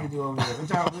 what y'all about to do over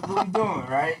there? What we doing,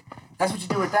 right? That's what you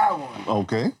do with that one.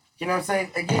 Okay. You know what I'm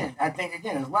saying? Again, I think,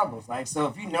 there's levels. Like, so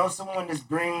if you know someone just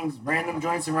brings random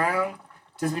joints around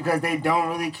just because they don't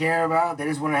really care about, they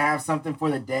just want to have something for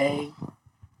the day,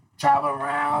 travel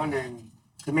around, and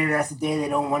cause maybe that's the day they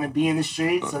don't want to be in the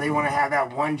street, so they want to have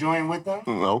that one joint with them.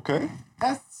 Okay.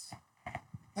 That's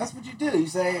what you do. You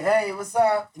say, hey, what's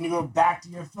up? And you go back to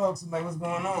your folks and like, what's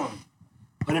going on?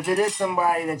 But if it is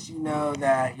somebody that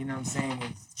that, what I'm saying,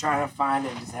 is trying to find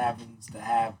it and just happens to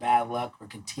have bad luck or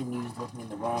continues looking in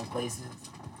the wrong places,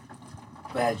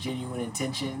 but has genuine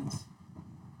intentions,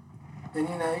 then,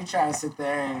 you try to sit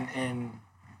there and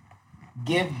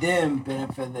give them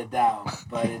benefit of the doubt.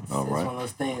 But it's one of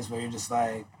those things where you're just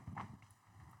like,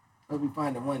 hope you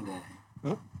find it one day.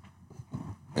 Huh?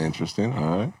 Interesting,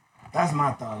 all right. That's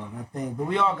my thought on that thing. But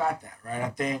we all got that, right? I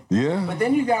think. Yeah. But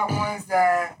then you got ones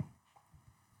that,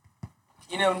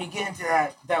 when you get into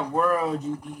that world,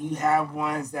 you have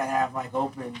ones that have like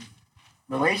open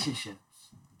relationships.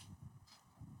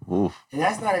 Oof. And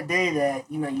that's not a day that,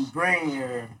 you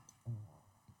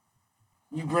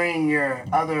bring your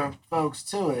other folks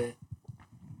to it.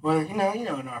 Well, in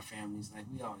our families, like,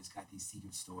 we always got these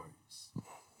secret stories.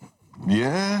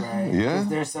 Yeah, right? yeah. Because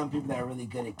there's some people that are really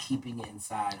good at keeping it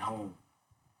inside home.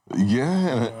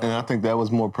 Yeah, and I think that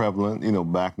was more prevalent,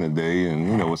 back in the day,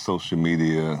 and, with social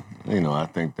media, I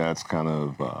think that's kind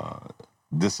of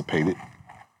dissipated.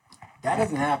 That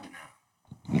doesn't happen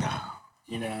now.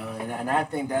 No. And I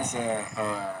think that's a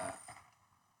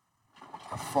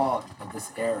fault of this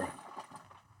era.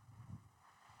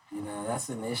 That's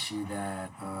an issue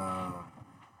that's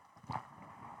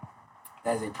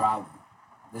a problem.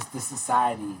 This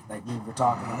society, like we were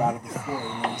talking about it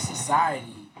before,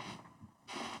 society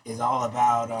is all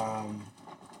about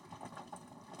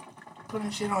putting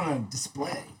shit on a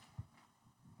display,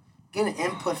 getting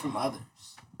input from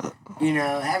others,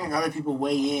 having other people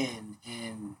weigh in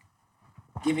and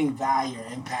giving value or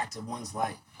impact to one's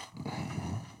life.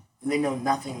 And they know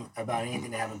nothing about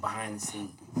anything that happened behind the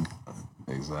scenes.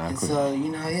 Exactly. And so,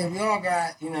 we all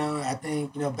got, I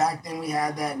think, back then we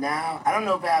had that. Now, I don't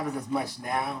know if it happens as much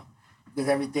now because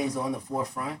everything's on the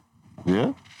forefront.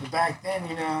 Yeah. But back then,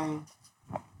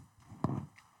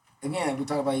 again, we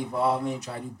talk about evolving,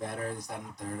 try to do better, this, that, and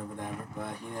the third, or whatever.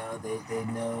 But, they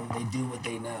know, they do what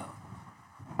they know.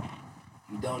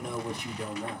 You don't know what you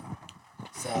don't know.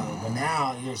 So, but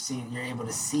now you're able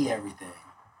to see everything.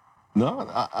 No,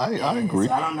 I agree.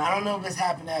 So I don't know if it's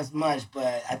happened as much,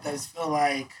 but I just feel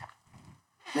like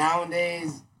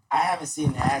nowadays I haven't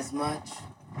seen as much.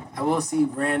 I will see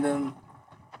random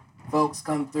folks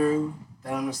come through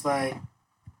that I'm just like,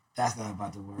 that's not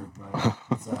about to work, but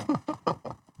what's up?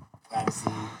 Glad to see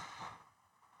you.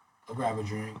 Go grab a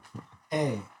drink.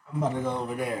 Hey, I'm about to go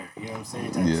over there. You know what I'm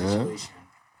saying? Type of situation.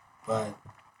 But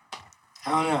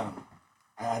I don't know.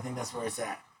 I think that's where it's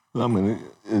at. I mean,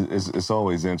 it's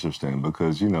always interesting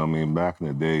because, I mean, back in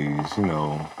the days,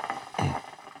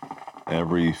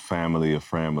 every family of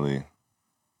family,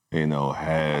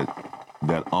 had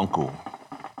that uncle,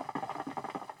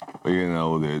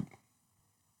 that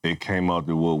it came out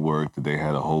the woodwork that they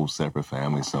had a whole separate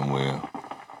family somewhere.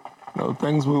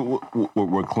 Things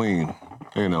were clean,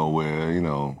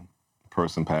 where,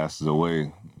 person passes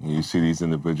away. You see these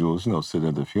individuals, sitting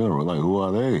at the funeral, like, who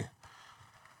are they?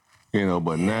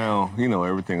 But now,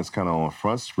 everything is kind of on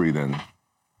Front Street. And,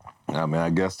 I mean, I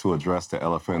guess to address the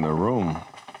elephant in the room,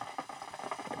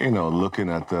 looking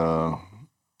at the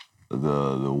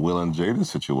Will and Jada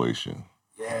situation.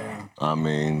 Yeah. I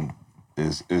mean,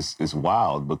 it's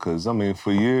wild because, I mean,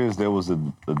 for years there was a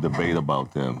debate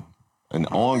about them, an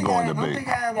ongoing debate.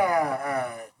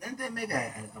 Didn't they make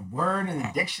a word in the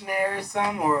dictionary or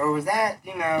something? Or was that,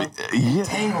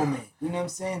 entanglement? You know what I'm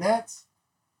saying? That's...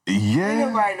 Yeah. Did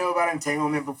nobody know about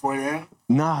entanglement before then?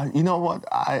 Nah, you know what?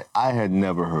 I had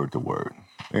never heard the word.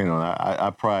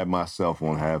 I pride myself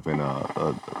on having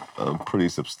a pretty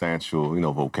substantial,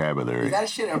 vocabulary. Is that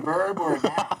shit a verb or a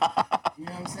noun? You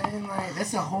know what I'm saying? Like,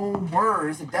 that's a whole word.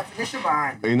 It's a definition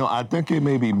behind it. I think it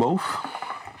may be both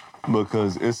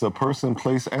because it's a person,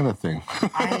 place, and a thing.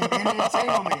 An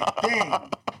entanglement thing.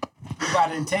 We about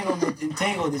to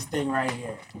entangle this thing right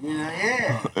here.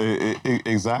 Yeah.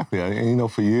 Exactly.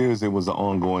 For years it was an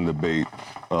ongoing debate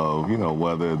of,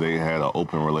 whether they had an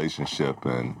open relationship.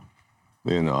 And,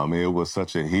 I mean, it was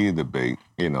such a heated debate.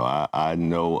 I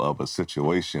know of a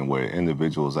situation where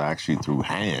individuals actually threw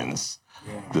hands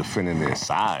defending their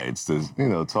sides to,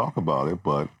 talk about it.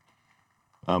 But,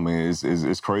 I mean,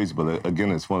 it's crazy. But,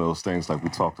 again, it's one of those things like we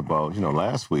talked about,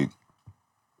 last week.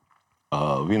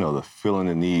 The feeling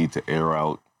the need to air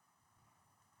out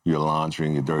your laundry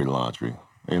and your dirty laundry,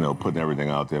 putting everything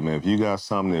out there. Man, if you got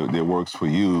something that works for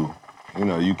you,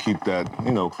 you keep that,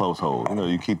 close hold.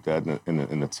 You keep that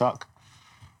in the tuck.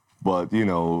 But,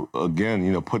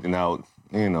 again, putting out,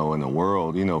 in the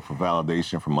world, for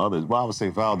validation from others. Well, I would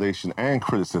say validation and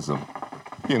criticism,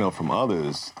 from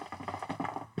others.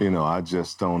 I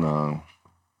just don't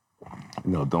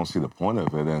see the point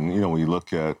of it. And, when you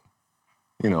look at,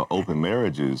 open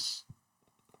marriages,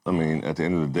 I mean, at the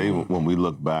end of the day, when we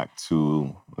look back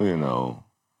to,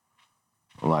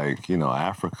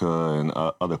 Africa and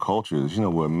other cultures,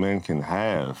 where men can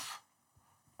have,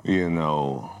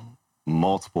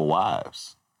 multiple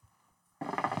wives.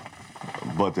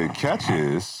 But the catch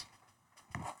is,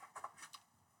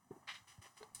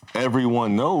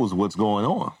 everyone knows what's going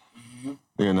on,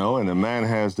 and the man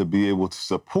has to be able to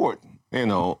support,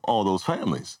 all those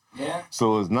families. Yeah.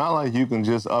 So it's not like you can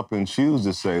just up and choose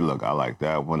to say, look, I like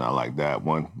that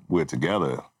one, we're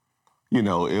together.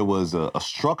 It was a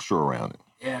structure around it.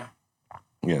 Yeah.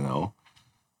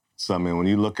 So, I mean, when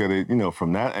you look at it,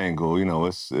 from that angle,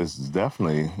 it's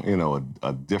definitely,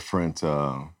 a different,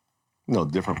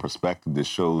 different perspective that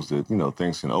shows that,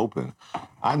 things can open.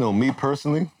 I know me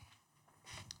personally,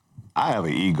 I have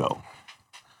an ego.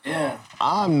 Yeah.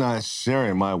 I'm not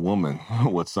sharing my woman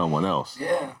with someone else.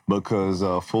 Yeah. Because,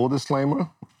 full disclaimer,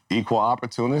 equal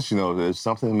opportunist, there's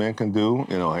something men can do.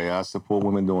 Hey, I support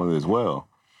women doing it as well.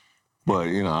 But,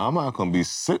 I'm not going to be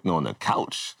sitting on the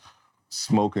couch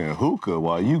smoking a hookah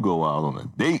while you go out on a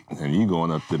date and you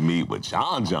going up to meet with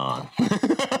John.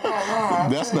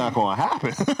 That's not going to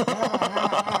happen. No,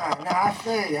 I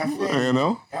feel you.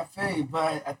 I feel you,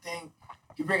 but I think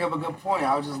you bring up a good point.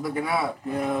 I was just looking up,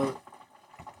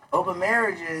 open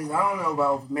marriages, I don't know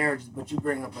about open marriages, but you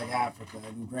bring up like Africa,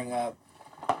 and you bring up,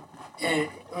 and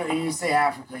when you say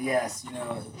Africa, yes,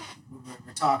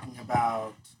 we're talking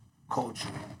about culture,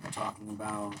 we're talking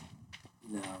about,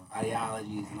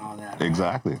 ideologies and all that. Right?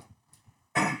 Exactly.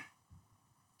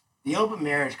 The open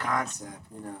marriage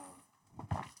concept,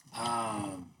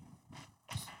 I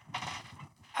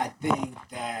think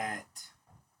that,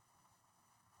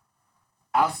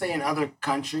 I'll say in other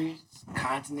countries,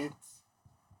 continents,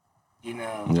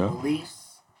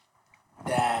 beliefs,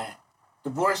 that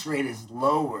divorce rate is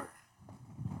lower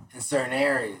in certain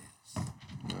areas.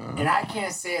 And I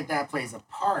can't say that plays a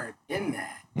part in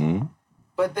that. Mm-hmm.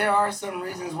 But there are some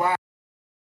reasons why.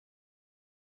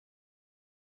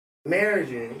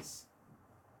 Marriages,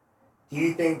 do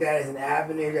you think that is an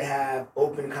avenue to have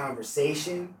open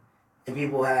conversation and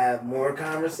people have more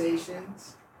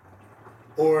conversations?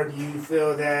 Or do you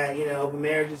feel that, open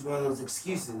marriage is one of those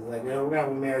excuses? Like, we're going to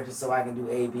open marriages so I can do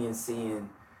A, B, and C and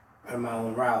run my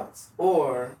own routes.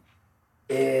 Or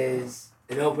is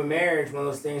an open marriage one of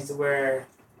those things to where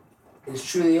it's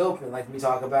truly open, like we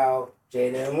talk about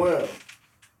Jada and Will?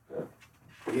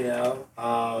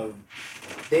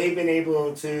 they've been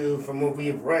able to, from what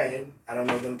we've read, I don't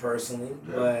know them personally,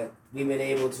 but we've been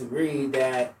able to read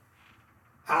that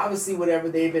obviously whatever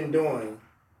they've been doing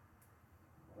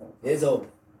is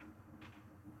open.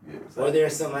 Yeah, exactly. Or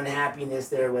there's some unhappiness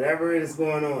there, whatever is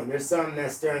going on. There's something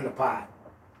that's stirring the pot.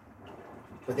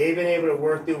 But they've been able to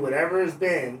work through whatever it's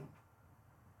been,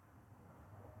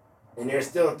 and they're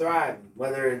still thriving.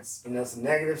 Whether it's, some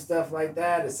negative stuff like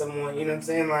that, or someone, you know what I'm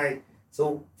saying? Like,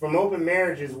 so from open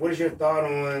marriages, what is your thought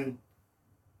on,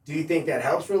 do you think that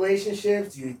helps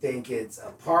relationships? Do you think it's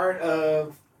a part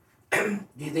of, do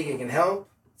you think it can help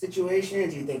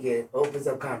situations? Do you think it opens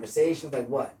up conversations? Like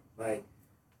what? Like,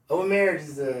 open marriage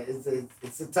is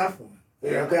a tough one.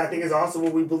 Because I think it's also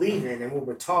what we believe in and what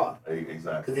we're taught.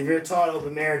 Exactly. Because if you're taught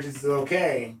open marriage is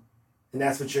okay, then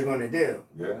that's what you're going to do.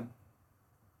 Yeah.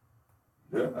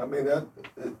 Yeah, I mean,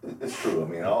 it's true. I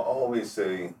mean, I'll always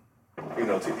say,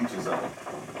 to each his own.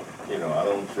 I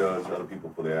don't judge other people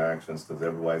for their actions because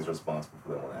everybody's responsible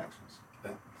for their own actions.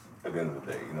 At the end of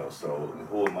the day, so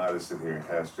who am I to sit here and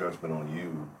cast judgment on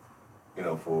you,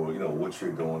 for, what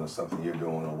you're doing or something you're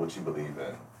doing or what you believe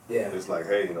in. Yeah. It's like,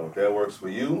 hey, if that works for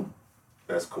you,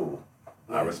 that's cool.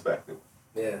 Yeah. I respect it.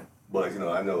 Yeah. But,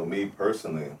 I know me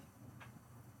personally,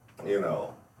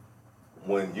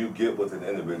 when you get with an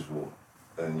individual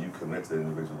and you commit to the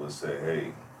individual and say,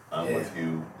 hey, I'm with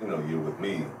you, you're with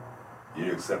me,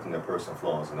 you're accepting that person's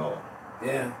flaws and all.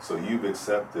 Yeah. So you've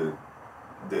accepted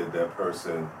that that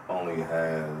person only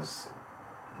has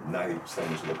 90% what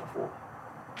you're looking for.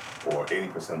 Or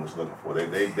 80% what you're looking for.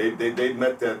 They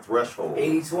met that threshold.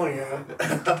 80-20,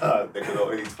 huh? They could go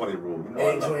 80-20 rule.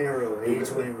 80-20 rule.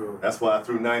 80-20 rule. That's why I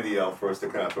threw 90 out first to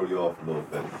kind of throw you off a little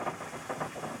bit.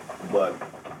 But,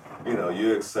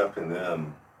 you're accepting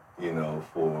them,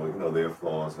 for, their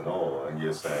flaws and all. And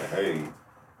you're saying, hey,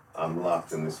 I'm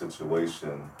locked in this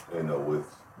situation,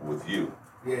 with you.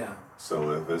 Yeah.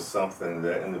 So if it's something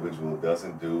that individual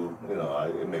doesn't do,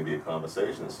 it may be a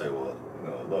conversation to say, well,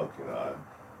 look, I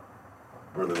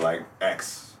really like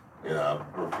X. I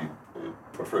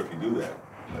prefer if you do that.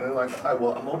 And they're like, all right,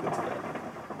 well, I'm open to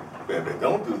that. But if they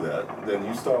don't do that, then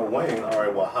you start weighing, all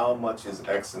right, well, how much is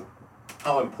X,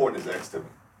 how important is X to me?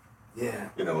 Yeah.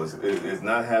 Is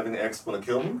not having X going to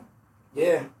kill me?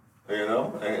 Yeah.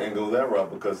 And go that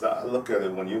route, because I look at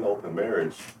it when you're in open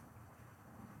marriage,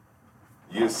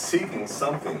 you're seeking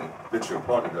something that your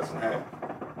partner doesn't have.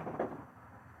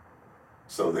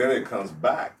 So then it comes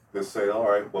back to say, all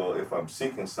right, well, if I'm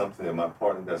seeking something that my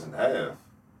partner doesn't have,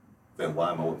 then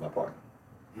why am I with my partner?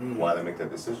 Why did I make that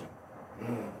decision?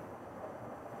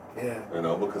 Yeah.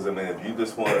 Because, if you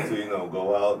just wanted to,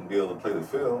 go out and be able to play the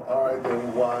field, all right,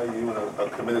 then why are you in a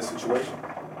committed situation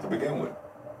to begin with?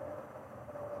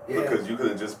 Yeah. Because you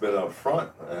could have just been up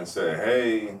front and said,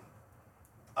 hey,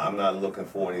 I'm not looking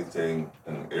for anything,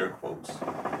 in air quotes,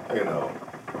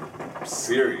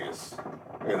 serious,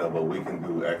 but we can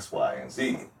do X, Y, and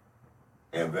Z.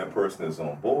 And if that person is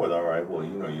on board, all right, well,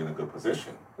 you're in a good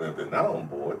position. But if they're not on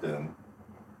board, then,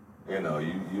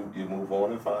 you move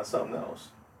on and find something else.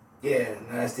 Yeah,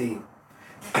 that's deep.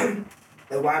 Then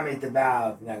why make the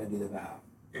vow if you're not going to do the vow?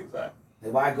 Exactly.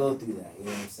 Like, why go through that? You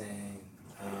know what I'm saying?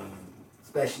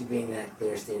 Especially being in that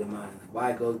clear state of mind. Like,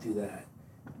 why go through that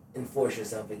and force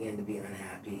yourself again to be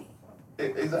unhappy?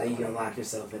 Exactly. Like, you can lock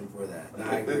yourself in for that. No,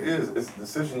 I agree. It is. It's a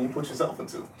decision you put yourself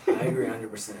into. I agree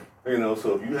 100%.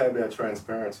 So if you have that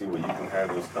transparency where you can have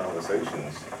those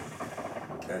conversations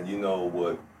and you know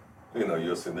what,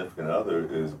 your significant other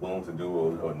is willing to do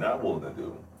or not willing to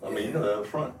do, you know that up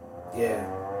front. Yeah.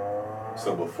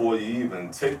 So before you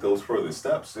even take those further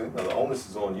steps, the onus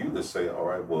is on you to say, all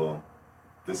right, well,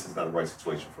 this is not the right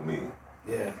situation for me.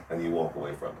 Yeah. And you walk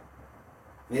away from it.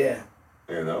 Yeah.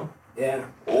 Yeah.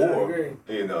 Or,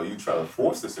 you try to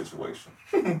force the situation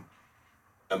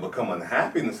and become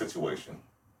unhappy in the situation.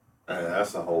 And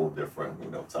that's a whole different,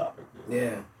 topic.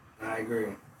 Yeah, I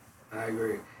agree.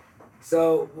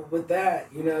 So with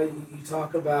that, you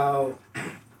talk about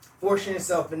forcing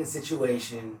yourself in a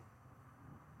situation.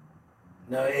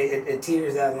 It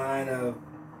teeters that line of,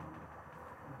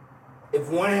 if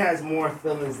one has more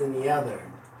feelings than the other,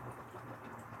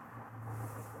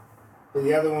 but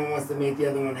the other one wants to make the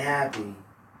other one happy,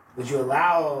 would you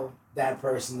allow that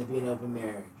person to be in open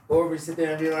marriage? Or would you sit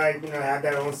there and be like, have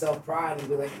that own self-pride and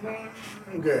be like,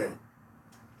 I'm good?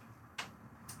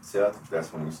 See, I think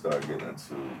that's when you start getting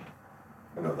into,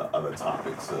 the other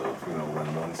topics of,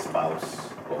 when one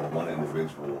spouse or one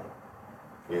individual,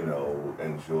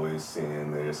 enjoys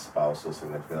seeing their spouse or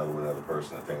significant other with another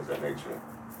person and things of that nature.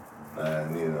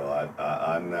 And,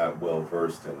 I'm not well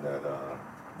versed in that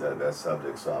that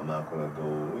subject, so I'm not going to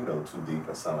go, too deep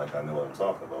and sound like I know what I'm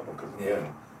talking about, because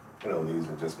again, these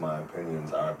are just my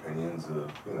opinions, our opinions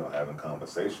of, having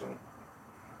conversation.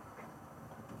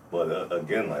 But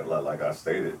again, like I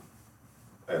stated,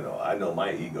 I know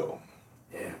my ego.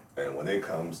 Yeah. And when it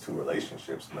comes to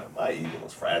relationships, man, my ego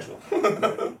is fragile.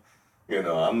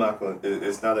 I'm not going to,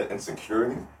 it's not an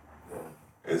insecurity. Yeah.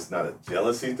 It's not a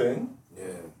jealousy thing. Yeah.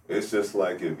 It's just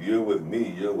like, if you're with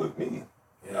me, you're with me.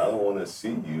 Yeah. I don't want to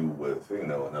see you with,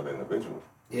 another individual.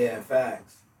 Yeah,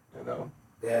 facts.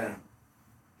 Yeah.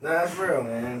 No, that's real,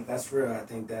 man. That's real. I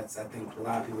think a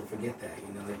lot of people forget that,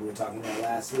 like we were talking about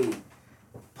last week,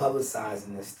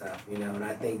 publicizing this stuff, and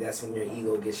I think that's when your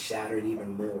ego gets shattered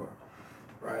even more,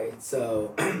 right?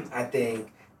 So I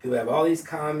think people have all these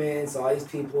comments, all these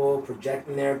people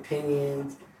projecting their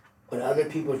opinions on other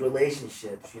people's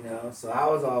relationships, So I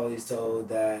was always told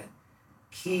that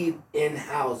keep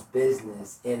in-house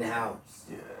business in-house.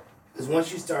 Yeah. Because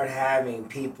once you start having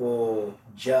people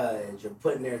judge or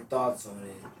putting their thoughts on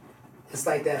it, it's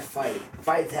like that fight.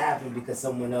 Fights happen because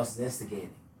someone else is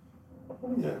instigating.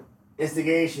 Yeah.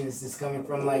 Instigation is just coming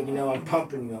from I'm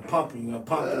pumping you, I'm pumping you, I'm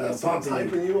pumping you, I'm pumping you.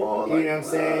 Typing you on, you know what I'm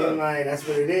saying? Like, that's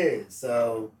what it is.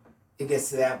 So it gets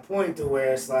to that point to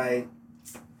where it's like,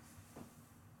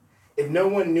 if no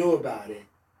one knew about it,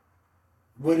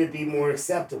 would it be more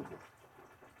acceptable?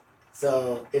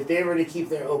 So if they were to keep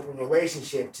their open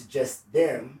relationship to just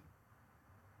them,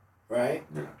 right?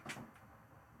 Yeah.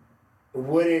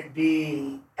 Would it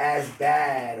be as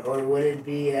bad, or would it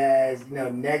be as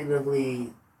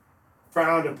negatively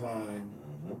frowned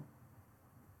upon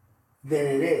than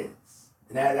it is?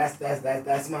 And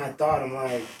that's my thought. I'm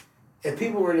like, if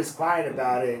people were just quiet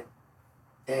about it,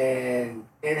 and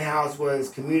in-house was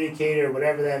communicated or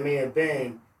whatever that may have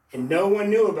been, and no one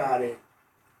knew about it,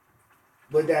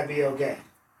 would that be okay?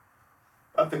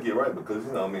 I think you're right, because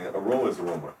a rumor is a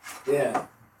rumor. Yeah.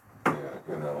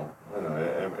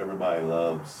 Yeah, everybody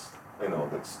loves a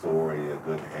good story, a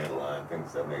good headline,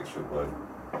 things of that nature. But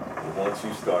once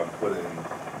you start putting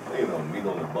meat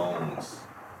on the bones,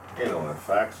 and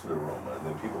facts to the rumor,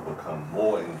 then people become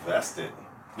more invested.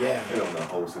 Yeah. In the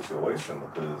whole situation,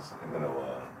 because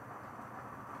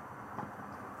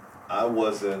I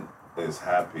wasn't as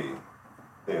happy,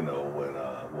 when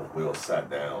Will sat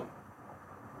down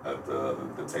at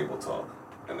the table talk,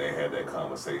 and they had that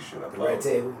conversation about the red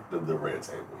table. The red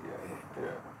table,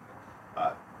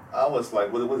 yeah. I was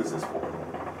like, what is this for?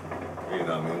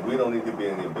 We don't need to be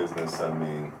in your business.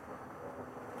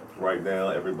 Right now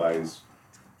everybody's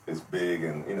is big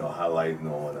and highlighting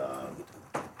on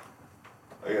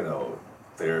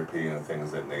therapy and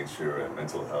things of that nature, and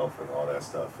mental health and all that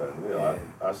stuff, and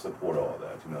I support all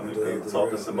that.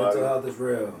 Talk to somebody. Mental health is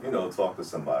real. Talk to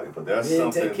somebody, but that's then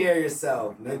something. Take care of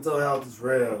yourself. Mental health is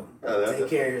real. Take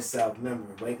care of yourself. Remember,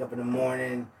 wake up in the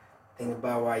morning, think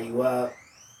about why you up.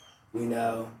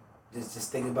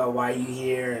 Just think about why you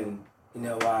here, and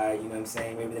why. What I'm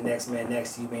saying. Maybe the next man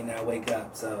next to you may not wake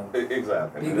up. So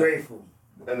exactly. Be grateful.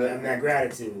 And have that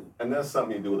gratitude. And that's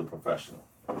something you do with a professional.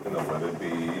 Whether it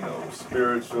be,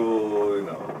 spiritual,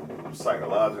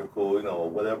 psychological,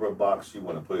 whatever box you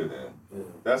want to put it in. Yeah.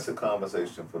 That's a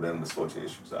conversation for them to sort your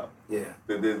issues out. Yeah.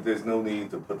 There's no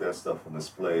need to put that stuff on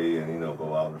display and,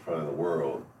 go out in front of the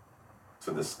world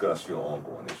to discuss your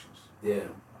ongoing issues. Yeah.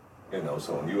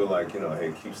 So when you were like,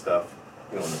 hey, keep stuff,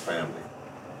 in the family.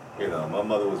 My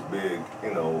mother was big,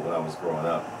 when I was growing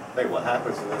up. Hey, what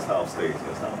happens in this house stays in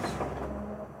this house.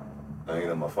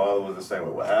 And, my father was the same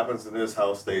way. What happens in this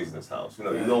house stays in this house. You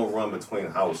don't run between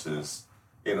houses,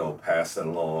 passing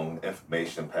along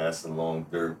information, passing along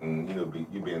dirt, and, you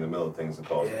be in the middle of things and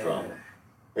causing drama.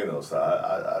 So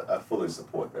I fully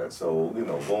support that. So,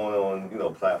 going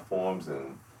on, platforms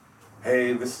and,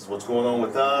 hey, this is what's going on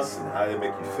with us and how they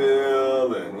make you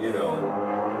feel, and,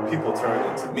 people turn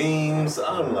into memes.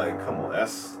 I'm like, come on,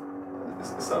 it's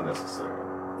unnecessary.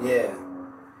 Yeah.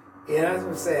 Yeah, I was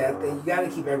gonna say, I think you gotta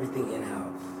keep everything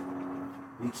in-house.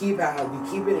 You keep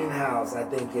it in-house, I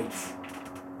think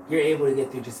you're able to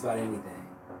get through just about anything.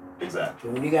 Exactly.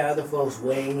 But when you got other folks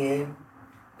weighing in,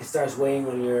 it starts weighing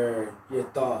on your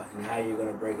thought and how you're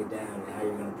gonna break it down and how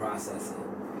you're gonna process it.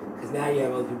 Because now you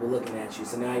have other people looking at you,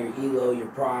 so now your ego, your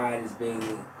pride is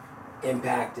being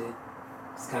impacted.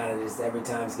 It's kind of just every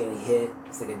time it's getting hit,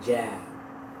 it's like a jab.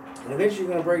 And eventually you're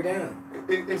going to break down.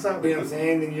 Exactly. You know what I'm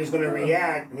saying? Then you're just going to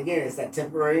react. And again, it's that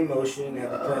temporary emotion, that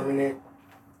permanent,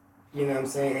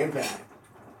 impact.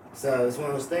 So it's one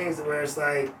of those things where it's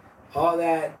like all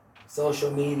that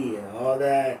social media, all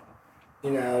that,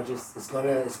 it's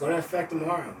gonna affect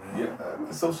tomorrow, man.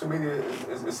 Yeah, social media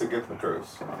is a gift and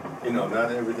curse.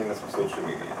 Not everything is from social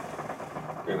media.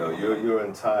 You know, your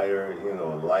entire, you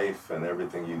know, life and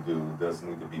everything you do doesn't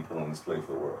need to be put on display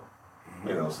for the world.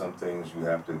 You know, some things you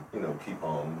have to, you know, keep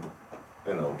home,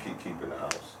 you know, keep in the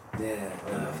house. Yeah,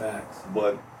 facts.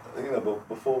 But, you know, but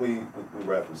before we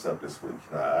wrap this up this week,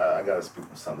 you know, I got to speak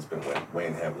on something that's been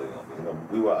weighing heavily on me. You know,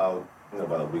 we were out, you know,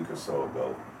 about a week or so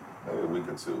ago, maybe a week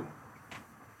or two.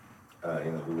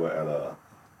 You know, we were at a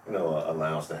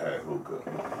lounge that had hookah.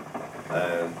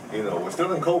 And, you know, we're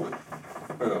still in COVID.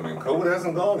 You know what I mean? COVID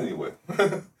hasn't gone anywhere.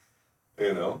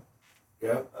 You know?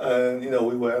 Yep. And, you know,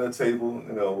 we were at a table,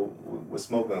 you know, we're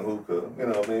smoking hookah. You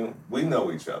know, I mean, we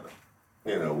know each other.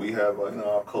 You know, we have, you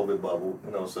know, our COVID bubble,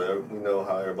 you know, so we know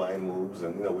how everybody moves,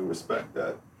 and, you know, we respect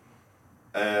that.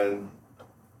 And,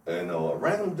 you know, a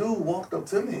random dude walked up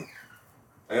to me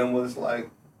and was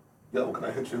like, yo, can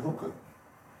I hit your hookah?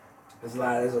 There's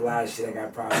a lot of shit I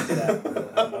got problems with that.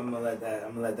 But I'm gonna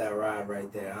let that ride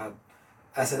right there.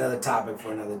 That's another topic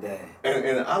for another day.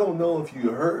 And I don't know if you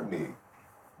heard me,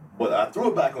 but I threw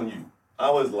it back on you.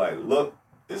 I was like, look,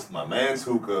 it's my man's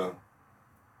hookah.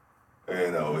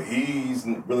 You know, he's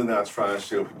really not trying to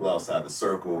show people outside the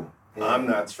circle. Yeah. I'm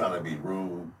not trying to be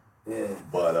rude. Yeah.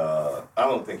 But I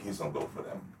don't think he's gonna go for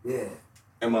that. Yeah.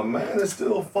 And my man is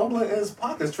still fumbling in his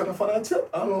pockets trying to find a tip.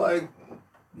 I'm like,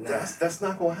 that's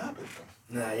not gonna happen.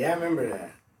 Nah, yeah, I remember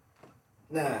that.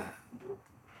 Nah.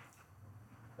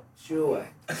 Shoot away.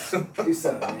 Do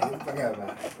something, man. Forget about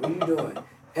it. What are you doing?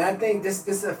 And I think this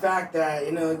is a fact that,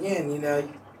 you know, again, you know,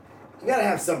 you gotta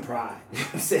have some pride. You know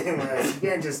what I'm saying? Like, you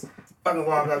can't just fucking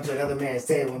walk up to another man's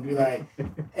table and be like,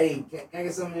 hey, can I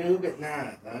get something to hookah?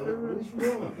 Nah, what are you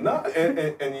doing? No,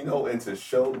 and you know, and to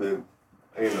show that,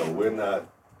 you know, we're not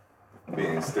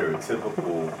being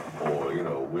stereotypical, or, you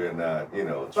know, we're not, you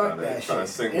know, trying to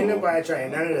single. Ain't nobody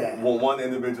trying none of that. Well, one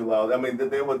individual out. I mean,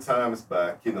 there were times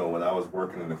back, you know, when I was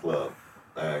working in the club,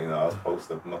 and, you know, I was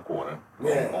posted up in my corner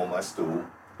on my stool.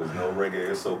 There's no reggae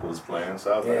or soca was playing,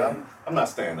 so I was like, I'm not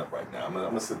standing up right now. I'm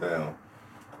gonna sit down.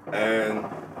 And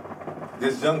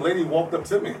this young lady walked up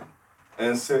to me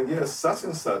and said, yes, such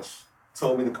and such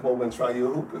told me to come over and try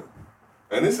your hookah.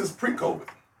 And this is pre-COVID.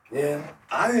 Yeah.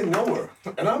 I didn't know her.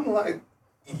 And I'm like,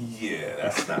 yeah,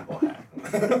 that's not going to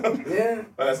happen. Yeah.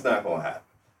 That's not going to happen.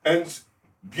 And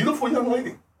beautiful young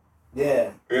lady.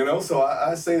 Yeah. You know, so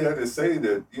I say that to say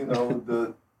that, you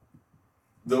know,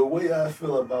 the way I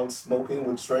feel about smoking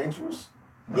with strangers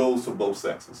goes for both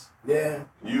sexes. Yeah.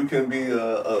 You can be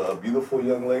a beautiful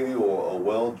young lady or a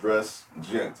well-dressed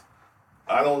gent.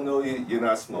 I don't know you, you're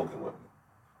not smoking with me.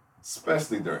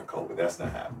 Especially during COVID. That's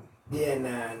not happening. Yeah,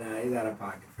 nah, you got a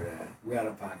pocket for that. You got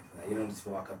a pocket for that. You don't just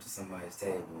walk up to somebody's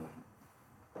table.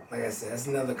 Like I said, that's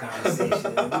another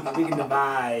conversation. we can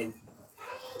divide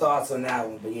thoughts on that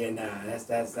one, but yeah, nah,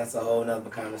 that's a whole nother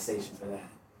conversation for that.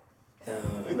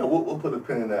 You know, we'll put a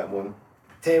pin in that one.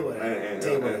 Table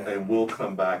that. And we'll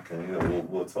come back and, you know,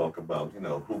 we'll talk about, you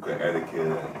know, hookah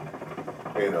etiquette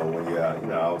and, you know, when you're out, you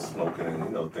know, out smoking and, you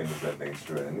know, things of that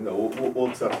nature. And, you know,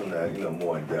 we'll touch on that, you know,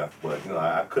 more in depth. But, you know,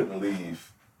 I couldn't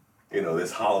leave, you know,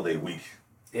 this holiday week,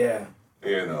 yeah,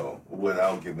 you know,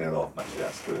 without getting that off my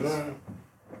chest. Because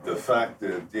the fact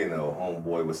that, you know,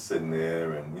 homeboy was sitting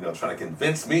there and, you know, trying to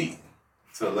convince me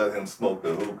to let him smoke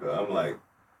the hookah, I'm like,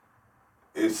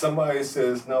 if somebody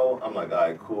says no, I'm like, all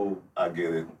right, cool, I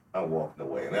get it, I'm walking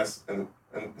away. And that's in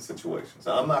situations.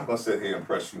 I'm not going to sit here and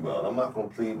press you out. I'm not going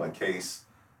to plead my case.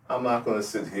 I'm not going to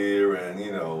sit here and,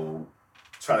 you know,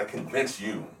 try to convince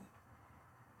you.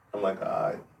 I'm like, all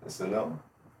right, it's a no.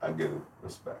 I get it,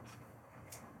 respect.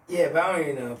 Yeah, but I don't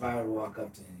even know if I would walk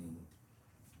up to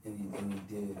any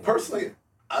dude. Personally,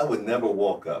 I would never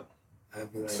walk up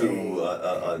like,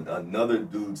 to another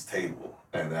dude's table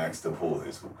and ask to pull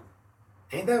his hookah.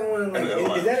 Ain't that one like?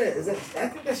 Is that? I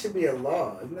think that should be a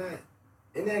law. Isn't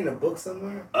that in the book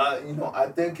somewhere? You know, I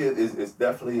think it's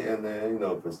definitely in there. You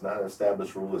know, if it's not an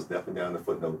established rule, it's definitely down in the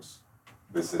footnotes.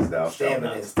 This is thou shalt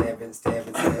not. Stamp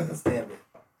it.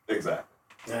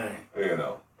 Exactly. All right. You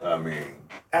know, I mean.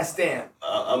 That's stamp.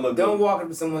 Don't walk up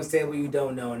to someone's table you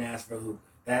don't know and ask for a hookah.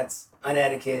 That's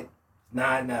unetiquette.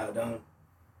 No,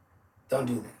 don't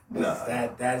do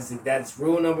that. That's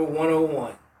rule number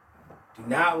 101. Do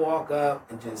not walk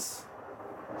up and just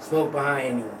smoke behind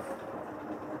anyone.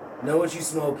 Know what you're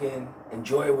smoking,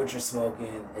 enjoy what you're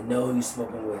smoking, and know who you're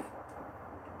smoking with.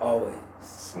 Always.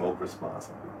 Smoke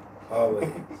responsibly. Always.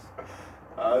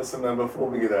 So man, before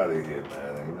we get out of here,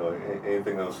 man, you know,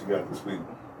 anything else you got this week?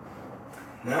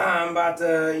 Nah, I'm about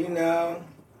to, you know,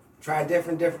 try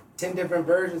 10 different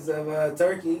versions of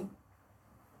turkey.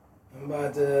 I'm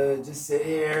about to just sit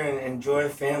here and enjoy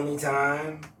family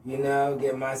time, you know,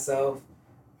 get myself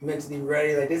mentally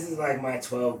ready. Like, this is like my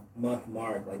 12-month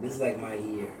mark. Like, this is like my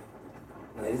year.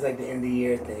 Like, it's like the end of the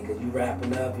year thing, because you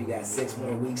wrapping up, you got 6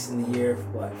 more weeks in the year,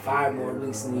 5 more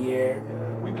weeks in the year.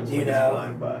 Yeah, you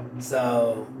know?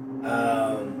 So,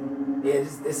 yeah,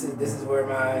 this is where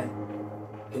my,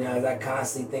 as I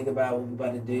constantly think about what we're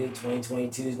about to do,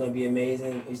 2022 is going to be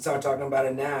amazing. You start talking about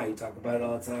it now, you talk about it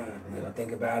all the time. You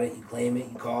think about it, you claim it,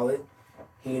 you call it,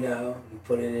 you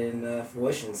put it in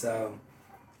fruition. So,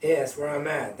 yeah, that's where I'm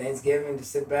at. Thanksgiving, to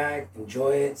sit back,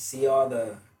 enjoy it, see all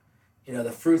the,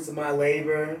 the fruits of my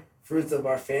labor, fruits of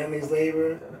our family's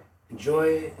labor, enjoy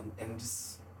it, and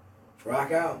just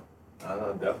rock out.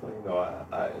 Definitely.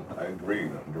 I agree.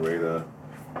 I'm ready to,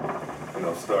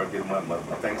 start getting my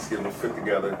Thanksgiving fit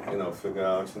together. Figure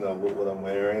out, what I'm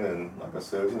wearing, and like I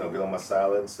said, get on my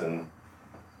salads and,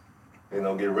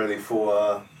 get ready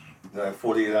for that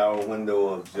 48-hour window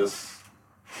of just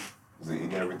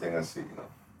eating everything I see.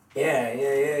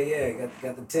 Yeah.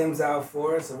 Got the Timbs out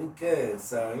for us, so we good.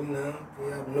 So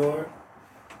we up north,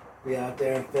 we out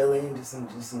there in Philly, and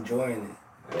just enjoying it.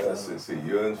 Yeah, see,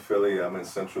 you're in Philly, I'm in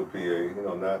Central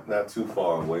PA, not too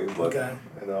far away, but, okay.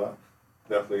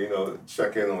 Definitely,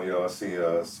 check in on y'all, see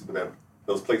what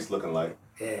those plates looking like.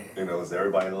 Yeah. As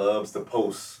everybody loves to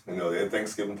post, their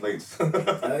Thanksgiving plates.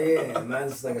 Oh, yeah,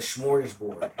 mine's like a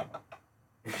smorgasbord.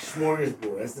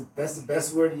 Smorgasbord, that's the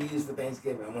best word to use for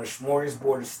Thanksgiving. I want a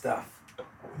smorgasbord of stuff.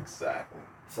 Exactly.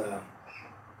 So.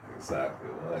 Exactly.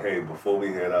 Well, hey, before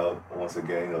we head out, once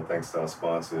again, thanks to our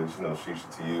sponsors,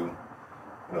 Shisha to you.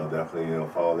 Definitely,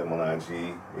 follow them on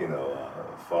IG,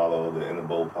 follow the In the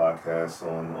Bowl podcast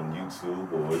on YouTube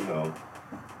or,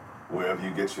 wherever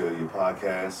you get your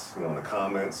podcasts, in the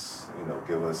comments,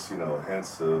 give us,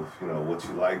 hints of, what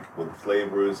you like, what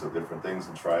flavors or different things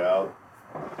to try out.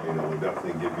 We'll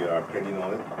definitely give you our opinion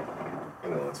on it.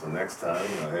 Until next time,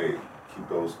 hey, keep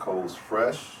those coals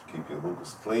fresh, keep your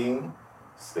hookahs clean,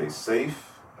 stay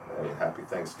safe, and hey, happy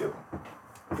Thanksgiving.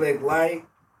 Click like,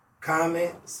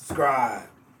 comment, subscribe.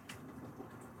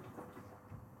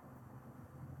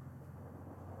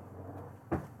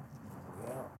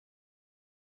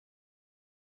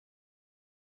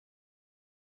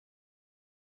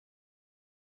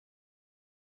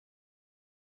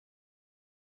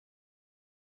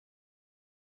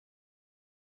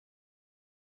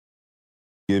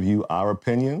 Give you our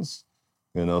opinions,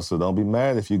 so don't be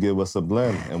mad if you give us a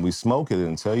blend and we smoke it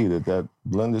and tell you that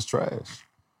blend is trash.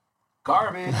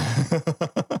 Garbage.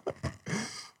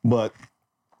 But,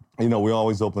 we're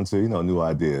always open to, new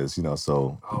ideas,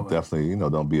 so always. Definitely,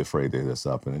 don't be afraid to hit us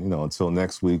up. And, until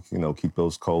next week, keep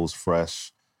those coals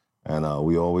fresh. And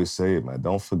we always say it, man,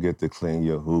 don't forget to clean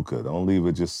your hookah. Don't leave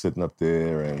it just sitting up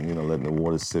there and, letting the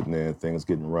water sitting there and things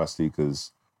getting rusty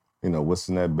because, what's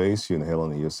in that base, you're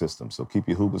inhaling in your system. So keep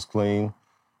your hookahs clean.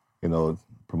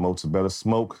 Promotes a better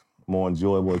smoke, more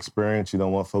enjoyable experience. You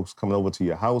don't want folks coming over to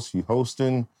your house, you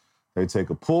hosting, they take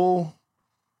a pull,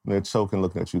 and they're choking,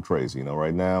 looking at you crazy.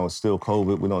 Right now, it's still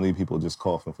COVID. We don't need people just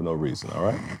coughing for no reason, all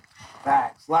right?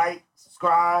 Facts. Like,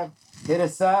 subscribe, hit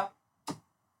us up.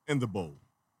 In the Bowl.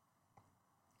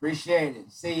 Appreciate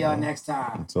it. See y'all next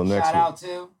time. Until next Shout week. out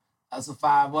to Hustle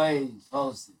 5 Ways,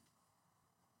 hosted.